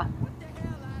இருந்துச்சு இதெல்லாம்.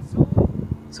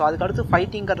 ஸோ அதுக்கடுத்து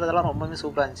ஃபைட்டிங் கட்டுறதெல்லாம் ரொம்பவுமே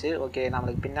சூப்பராக இருந்துச்சு. ஓகே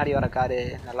நம்மளுக்கு பின்னாடி வர காரு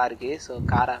நல்லா இருக்குது. ஸோ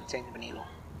காரை சேஞ்ச் பண்ணிடுவோம்.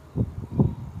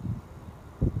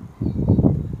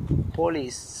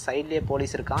 போலீஸ் சைட்லேயே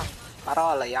போலீஸ் இருக்கான்.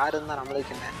 பரவாயில்ல யார் இருந்தால்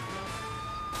நம்மளுக்கு என்ன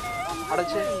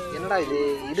அடைச்சு. என்னடா இது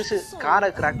இடிச்சு காரை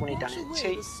கிராக் பண்ணிட்டானே.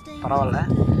 சரி பரவாயில்ல.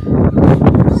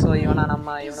 ஸோ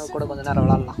இவனை கூட கொஞ்சம் நேரம்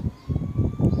விளாட்லாம்.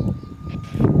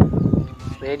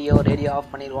 ரேடியோ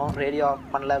ஆஃப் பண்ணிடுவோம். ரேடியோ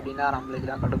ஆஃப் பண்ணல அப்படின்னா நம்மளுக்கு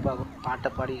தான் கடுப்பாகும். பாட்டை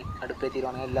பாடி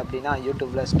கடுப்பேற்றிடுவானுங்க. இல்லை அப்படின்னா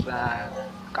யூடியூப்பில்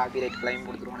காப்பிரைட் கிளைம்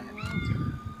கொடுத்துருவானுங்க.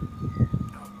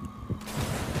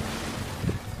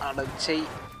 அடைச்சை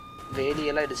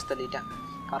ரேடியோலாம் இடிச்சு தள்ளிட்டேன்.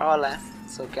 பரவாயில்ல.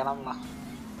 ஸோ கிளம்பலாம்.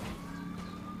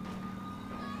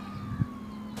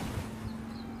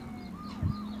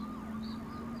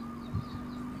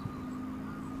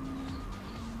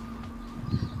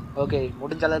 ஓகே,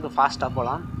 முடிஞ்ச அளவுக்கு ஃபாஸ்ட்டாக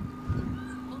போகலாம்.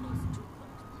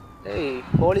 ஏய்,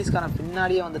 போலீஸ்கான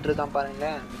பின்னாடியே வந்துட்டு இருக்கான்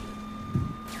பாருங்களேன்.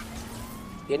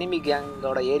 எனிமி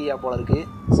கேங்கோட ஏரியா போல இருக்குது.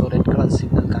 ஸோ ரெட் கலர்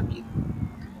சிக்னல் காமிக்குது.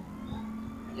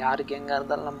 யாருக்கு எங்கே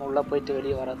இருந்தாலும் நம்ம உள்ளே போயிட்டு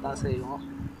வெளியே வரது தான் செய்வோம்.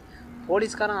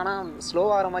 போலீஸ்காரன் ஆனால்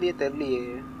ஸ்லோவாகிற மாதிரியே தெரியலையே.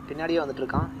 பின்னாடியே வந்துட்டு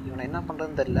இருக்கான். இவனை என்ன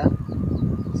பண்ணுறதுன்னு தெரில.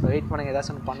 ஸோ வெயிட் பண்ணுங்க,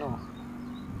 ஏதாச்சும் ஒன்று பண்ணுவோம்.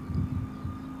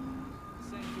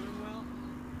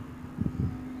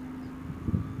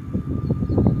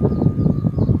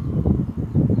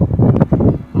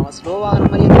 அவன் ஸ்லோவாகிற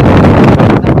மாதிரியே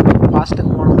தெரியல.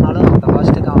 ஃபாஸ்ட்டுக்கு போனோம்னாலும் அந்த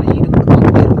ஃபாஸ்ட்டுக்கு அவன் ஈடு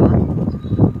கொடுத்துக்கிட்டே இருக்கான்.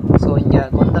 ஸோ இங்கே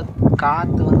கொஞ்சம்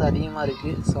காற்று வந்து அதிகமாக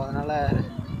இருக்குது. ஸோ அதனால்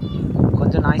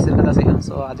கொஞ்சம் நாய்ஸ் இருக்க தான் செய்யும்.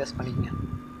 ஸோ அட்ஜஸ்ட் பண்ணிக்கங்க.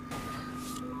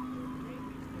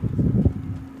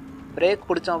 பிரேக்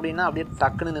பிடிச்சோம் அப்படின்னா அப்படியே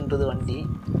டக்குன்னு நின்றுது வண்டி.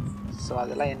 ஸோ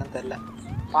அதெல்லாம் என்னன்னு தெரில.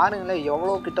 பாருங்களேன்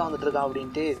எவ்வளோ கிட்ட வந்துட்டுருக்கான்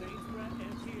அப்படின்ட்டு.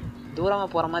 தூரமாக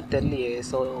போகிற மாதிரி தெரியலையே.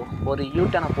 ஸோ ஒரு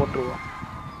யூட்டனை போட்டுருவோம்.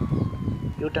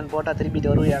 யூட்டன் போட்டால் திருப்பிட்டு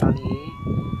வருவியாடா நீ?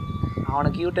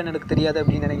 அவனுக்கு யூட்டன் எனக்கு தெரியாது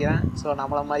அப்படின்னு நினைக்கிறேன். ஸோ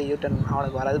நம்மளை மாதிரி யூட்டன்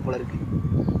அவனுக்கு வராது போல இருக்குது.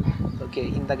 ஓகே,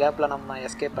 இந்த கேப்பில் நம்ம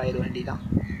எஸ்கேப் ஆகிட வேண்டிதான்.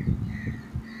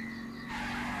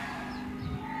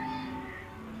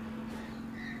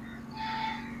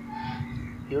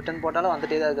 யூட்டன் போட்டாலும்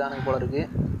வந்துட்டே தான் இருக்கானுங்க போல இருக்குது.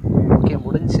 ஓகே,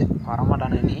 முடிஞ்சு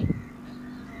வரமாட்டானுங்க. நீ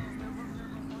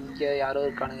இங்கே யாரோ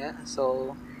இருக்கானுங்க. ஸோ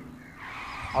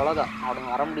அவ்வளோதான்,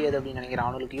 அவனுக்கு வர முடியாது அப்படின்னு நினைக்கிறேன்.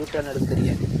 அவனுக்கு யூட்டன் எடுக்க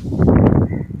தெரியாது.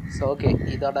 ஸோ ஓகே,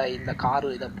 இதோட இந்த காரு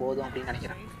இதை போதும் அப்படின்னு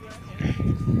நினைக்கிறேன்.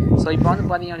 ஸோ இப்போ வந்து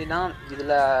பார்த்தீங்க அப்படின்னா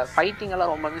இதில்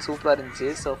ஃபைட்டிங்கெல்லாம் ரொம்பவே சூப்பராக இருந்துச்சு.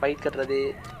 ஸோ ஃபைட் கட்டுறது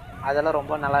அதெல்லாம்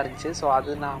ரொம்ப நல்லா இருந்துச்சு. ஸோ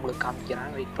அது நான் உங்களுக்கு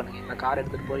காமிக்கிறேன். வெயிட் பண்ணுங்கள். இந்த கார்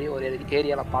எடுத்துகிட்டு போய் ஒரு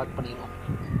ஏரியாவில் பார்க் பண்ணிடுவோம்.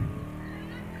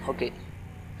 ஓகே,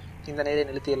 இந்த நேரம்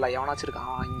நிறுத்திடலாம். எவனாச்சும்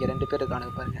இருக்கான். இங்கே 2 பேர்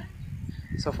இருக்கானுங்க பாருங்கள்.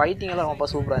 ஸோ ஃபைட்டிங்கெல்லாம் ரொம்ப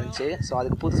சூப்பராக இருந்துச்சு. ஸோ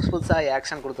அதுக்கு புதுசாக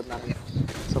ஆக்ஷன் கொடுத்துருந்தாங்க.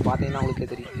 ஸோ பார்த்தீங்கன்னா உங்களுக்கே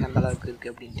தெரியும் எந்த அளவுக்கு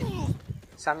இருக்குது அப்படின்ட்டு.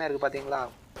 செம்மையாக இருக்குது பார்த்தீங்களா?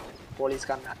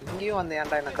 போலீஸ்காரங்க இங்கேயும் வந்து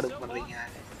ஏன்டா என்ன கடுப்பு பண்ணுறீங்க?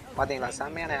 பார்த்தீங்களா,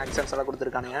 செம்மையான ஆக்ஷன்ஸ் எல்லாம்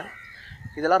கொடுத்துருக்கானுங்க.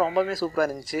 இதெல்லாம் ரொம்பவே சூப்பராக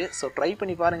இருந்துச்சு. ஸோ ட்ரை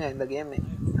பண்ணி பாருங்கள். இந்த கேமு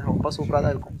ரொம்ப சூப்பராக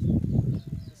தான் இருக்கும்.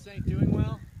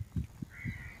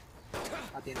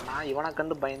 பார்த்தீங்கன்னா இவனை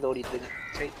கண்டு பயந்து ஓடிட்டுருக்கேன்.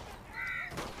 சரி,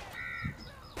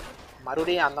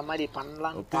 மறுபடியும் அந்த மாதிரி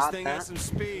பண்ணலான்னு பார்த்தேன்.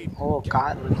 ஓ,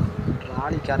 கார்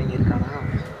ராலிக்காரங்க இருக்கானா?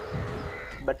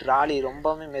 பட் ராலி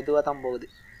ரொம்பவுமே மெதுவாக தான் போகுது.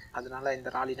 அதனால இந்த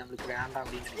ராலி நம்மளுக்கு வேண்டாம்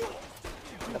அப்படின்னு நினைக்கிறேன்.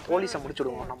 இந்த போலீஸை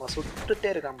முடிச்சுடுவோம். நம்ம சுட்டுட்டே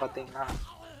இருக்கான் பார்த்தீங்களா?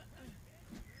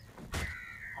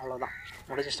 அவ்வளோதான்,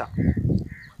 முடிச்சிட்டான்.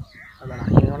 அதான்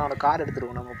இவனோட கார்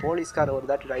எடுத்துருவோம். நம்ம போலீஸ் காரை ஒரு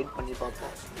தாட்டி ரைட் பண்ணி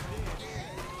பார்ப்போம்.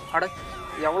 அட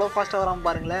எவ்வளோ ஃபாஸ்ட்டாக வராமல்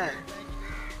பாருங்களேன்.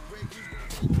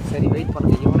 சரி, வெயிட்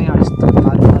பண்ணுங்கள். இவனையும் அடிச்சு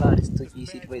கார் மேலே அடிச்சு தூக்கி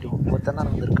வீசிட்டு போயிடுவோம். ஒருத்தன்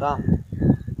தான் வந்துருக்கா.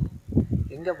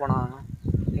 எங்கே போனான்?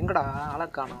 எங்கடா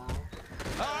அழக்கானோம்?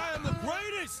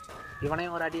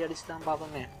 இவனையும் ஒரு அடி அடிச்சு தான்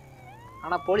பார்ப்போமே.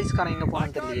 ஆனால் போலீஸ்காரன் எங்கே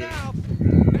போனான்னு தெரியலையே.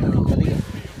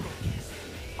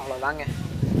 அவ்வளோதாங்க,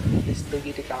 அடிச்சு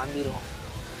தூக்கிட்டு கிளம்பிடுவோம்.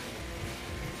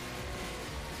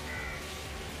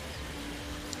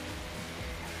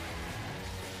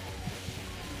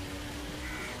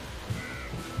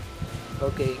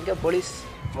 ஓகே, இங்கே போலீஸ்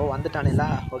வந்துட்டானுங்களா?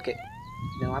 ஓகே,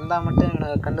 இவன் வந்தால் மட்டும் இவனை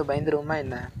கண்டு பயந்துருவோமா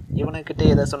என்ன? இவனுக்கிட்டே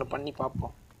ஏதாச்சும் ஒன்று பண்ணி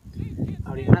பார்ப்போம்.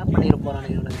 அப்படின்னா பண்ணிட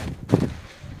போகிறானு இவனுங்க.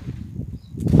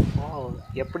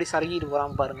 எப்படி சருகிட்டு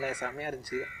போகிறான் பாருங்களேன். செம்மையாக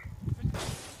இருந்துச்சு.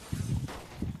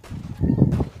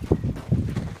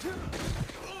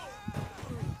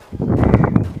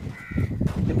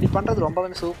 இப்படி பண்ணுறது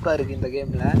ரொம்பவே சூப்பராக இருக்குது இந்த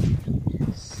கேமில்.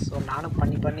 ஸோ நானும்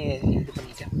பண்ணி இது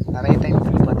பண்ணிட்டேன். நிறைய டைம்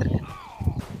பண்ணி பார்த்துருக்கேன்.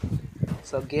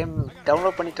 ஸோ கேம்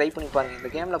டவுன்லோட் பண்ணி ட்ரை பண்ணி பாருங்கள்.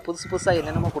 இந்த கேமில் புதுசாக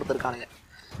என்னென்னமோ கொடுத்துருக்கானுங்க.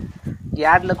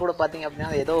 ஆடில் கூட பார்த்தீங்க அப்படின்னா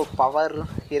ஏதோ பவர்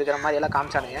இருக்கிற மாதிரி எல்லாம்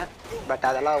காமிச்சானுங்க. பட்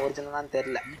அதெல்லாம் ஒரிஜினலான்னு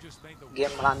தெரில.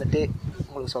 கேம்லாம் வந்துட்டு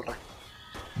உங்களுக்கு சொல்கிறேன்.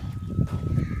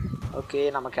 ஓகே,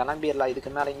 நம்ம கிளம்பிடலாம்.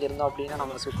 இதுக்கு மேலே இங்கே இருந்தோம் அப்படின்னா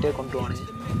நம்மளை சுட்டே கொண்டு வானுங்க.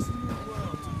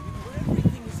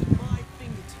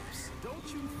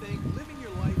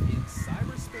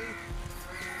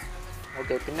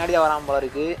 ஓகே, பின்னாடியே வராமல் போல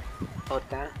இருக்குது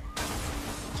ஒருத்தன்.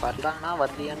 வரலான்னா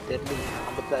வரலையான்னு தெரியல.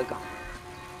 அப்படி தான் இருக்கான்.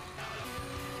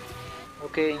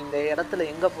 ஓகே, இந்த இடத்துல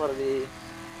எங்கே போகிறது?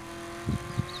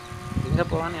 எங்கே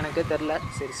போகலான்னு எனக்கே தெரில.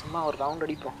 சரி, சும்மா ஒரு ரவுண்ட்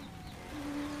அடிப்போம்.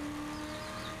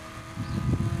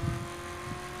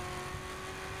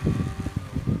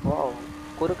 ஓ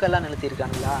குறுக்கெல்லாம்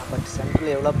நிறுத்தியிருக்கானுங்களா? பட்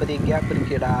சென்டரில் எவ்வளோ பெரிய கேப்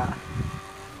இருக்குடா.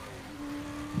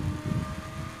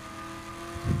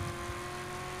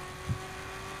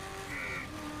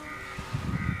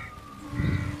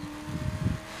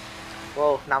 ஓ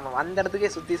நம்ம வந்த இடத்துக்கே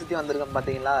சுற்றி சுற்றி வந்திருக்கோம்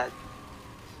பார்த்தீங்களா?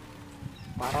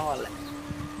 பரவாயில்ல.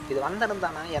 இது வந்த இடம்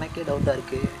தானே, எனக்கே டவுட்டாக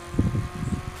இருக்குது.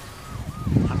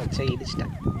 அடைச்சே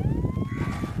இடிச்சிட்டேன்.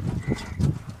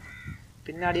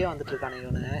 பின்னாடியே வந்துட்டு இருக்கானு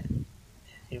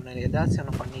இவனுக்கு ஏதாச்சும்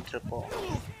ஒன்று பண்ணிட்டு இருப்போம்.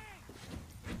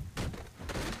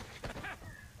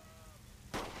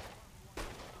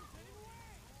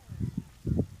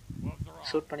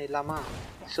 ஷூட் பண்ணிடலாமா?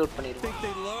 ஷூட் பண்ணிடலாம்.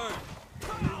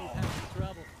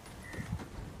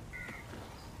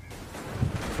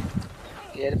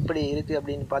 எப்படி இருக்குது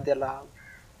அப்படின்னு பார்த்திடலாம்.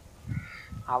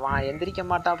 அவன் எந்திரிக்க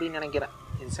மாட்டான் அப்படின்னு நினைக்கிறேன்.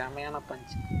 இது செமையான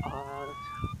பஞ்ச்.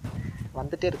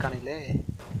 வந்துட்டே இருக்கானுங்களே,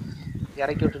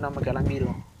 இறக்கி விட்டு நம்ம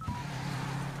கிளம்பிடுவோம்.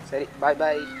 சரி பாய்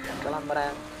பாய்,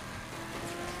 கிளம்புறேன்.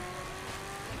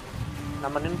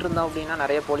 நம்ம நின்றுருந்தோம் அப்படின்னா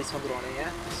நிறைய போலீஸ் வந்துடுவானுங்க.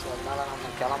 ஸோ அதனால்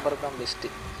நம்ம கிளம்புறது தான்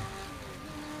பெஸ்ட்டு.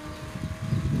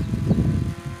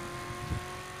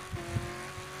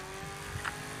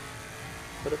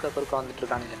 குறுக்க வந்துட்டு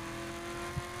இருக்கானுங்க.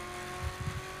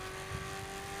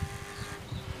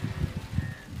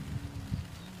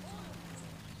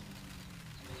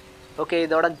 ஓகே,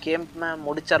 இதோட கேம்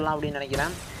முடிச்சிடலாம் அப்படின்னு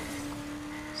நினைக்கிறேன்.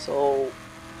 ஸோ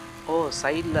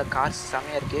சைடில் கார்ஸ்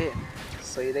செமையாக இருக்குது.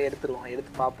 ஸோ இதை எடுத்துருவோம்,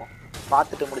 எடுத்து பார்ப்போம்,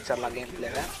 பார்த்துட்டு முடிச்சிடலாம் கேம்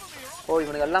பிளேவை.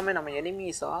 இவனுக்கு எல்லாமே நம்ம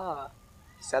எனிமீஸா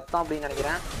செத்தோம் அப்படின்னு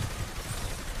நினைக்கிறேன்.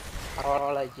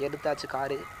 பரவாயில்ல, எடுத்தாச்சு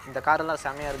காரு. இந்த காரெல்லாம்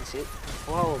செமையாக இருந்துச்சு.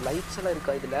 லைட்ஸ் எல்லாம்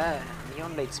இருக்கா இதில்?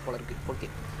 நியான் லைட்ஸ் போல் இருக்குது. ஓகே,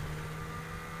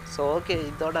 ஸோ ஓகே,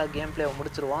 இதோட கேம் பிளேவை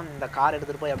முடிச்சிருவோம். இந்த கார்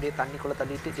எடுத்துகிட்டு போய் அப்படியே தண்ணிக்குள்ளே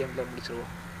தள்ளிட்டு கேம் பிளே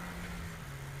முடிச்சிருவோம்.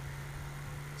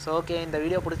 ஸோ ஓகே, இந்த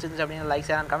வீடியோ பிடிச்சிருந்துச்சு அப்படின்னு லைக்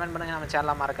ஷேர் அண்ட் கமெண்ட் பண்ணுங்கள். நம்ம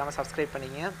சேனலை மறக்காமல் சப்ஸ்கிரைப்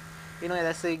பண்ணிங்க. இன்னும்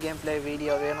ஏதாச்சும் கேம் பிளே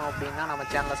வீடியோ வேணும் அப்படின்னா நம்ம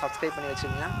சேனலை சப்ஸ்கிரைப் பண்ணி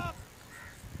வச்சுக்கோங்க.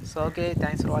 ஸோ ஓகே,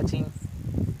 தேங்க்ஸ் ஃபார் வாட்சிங்.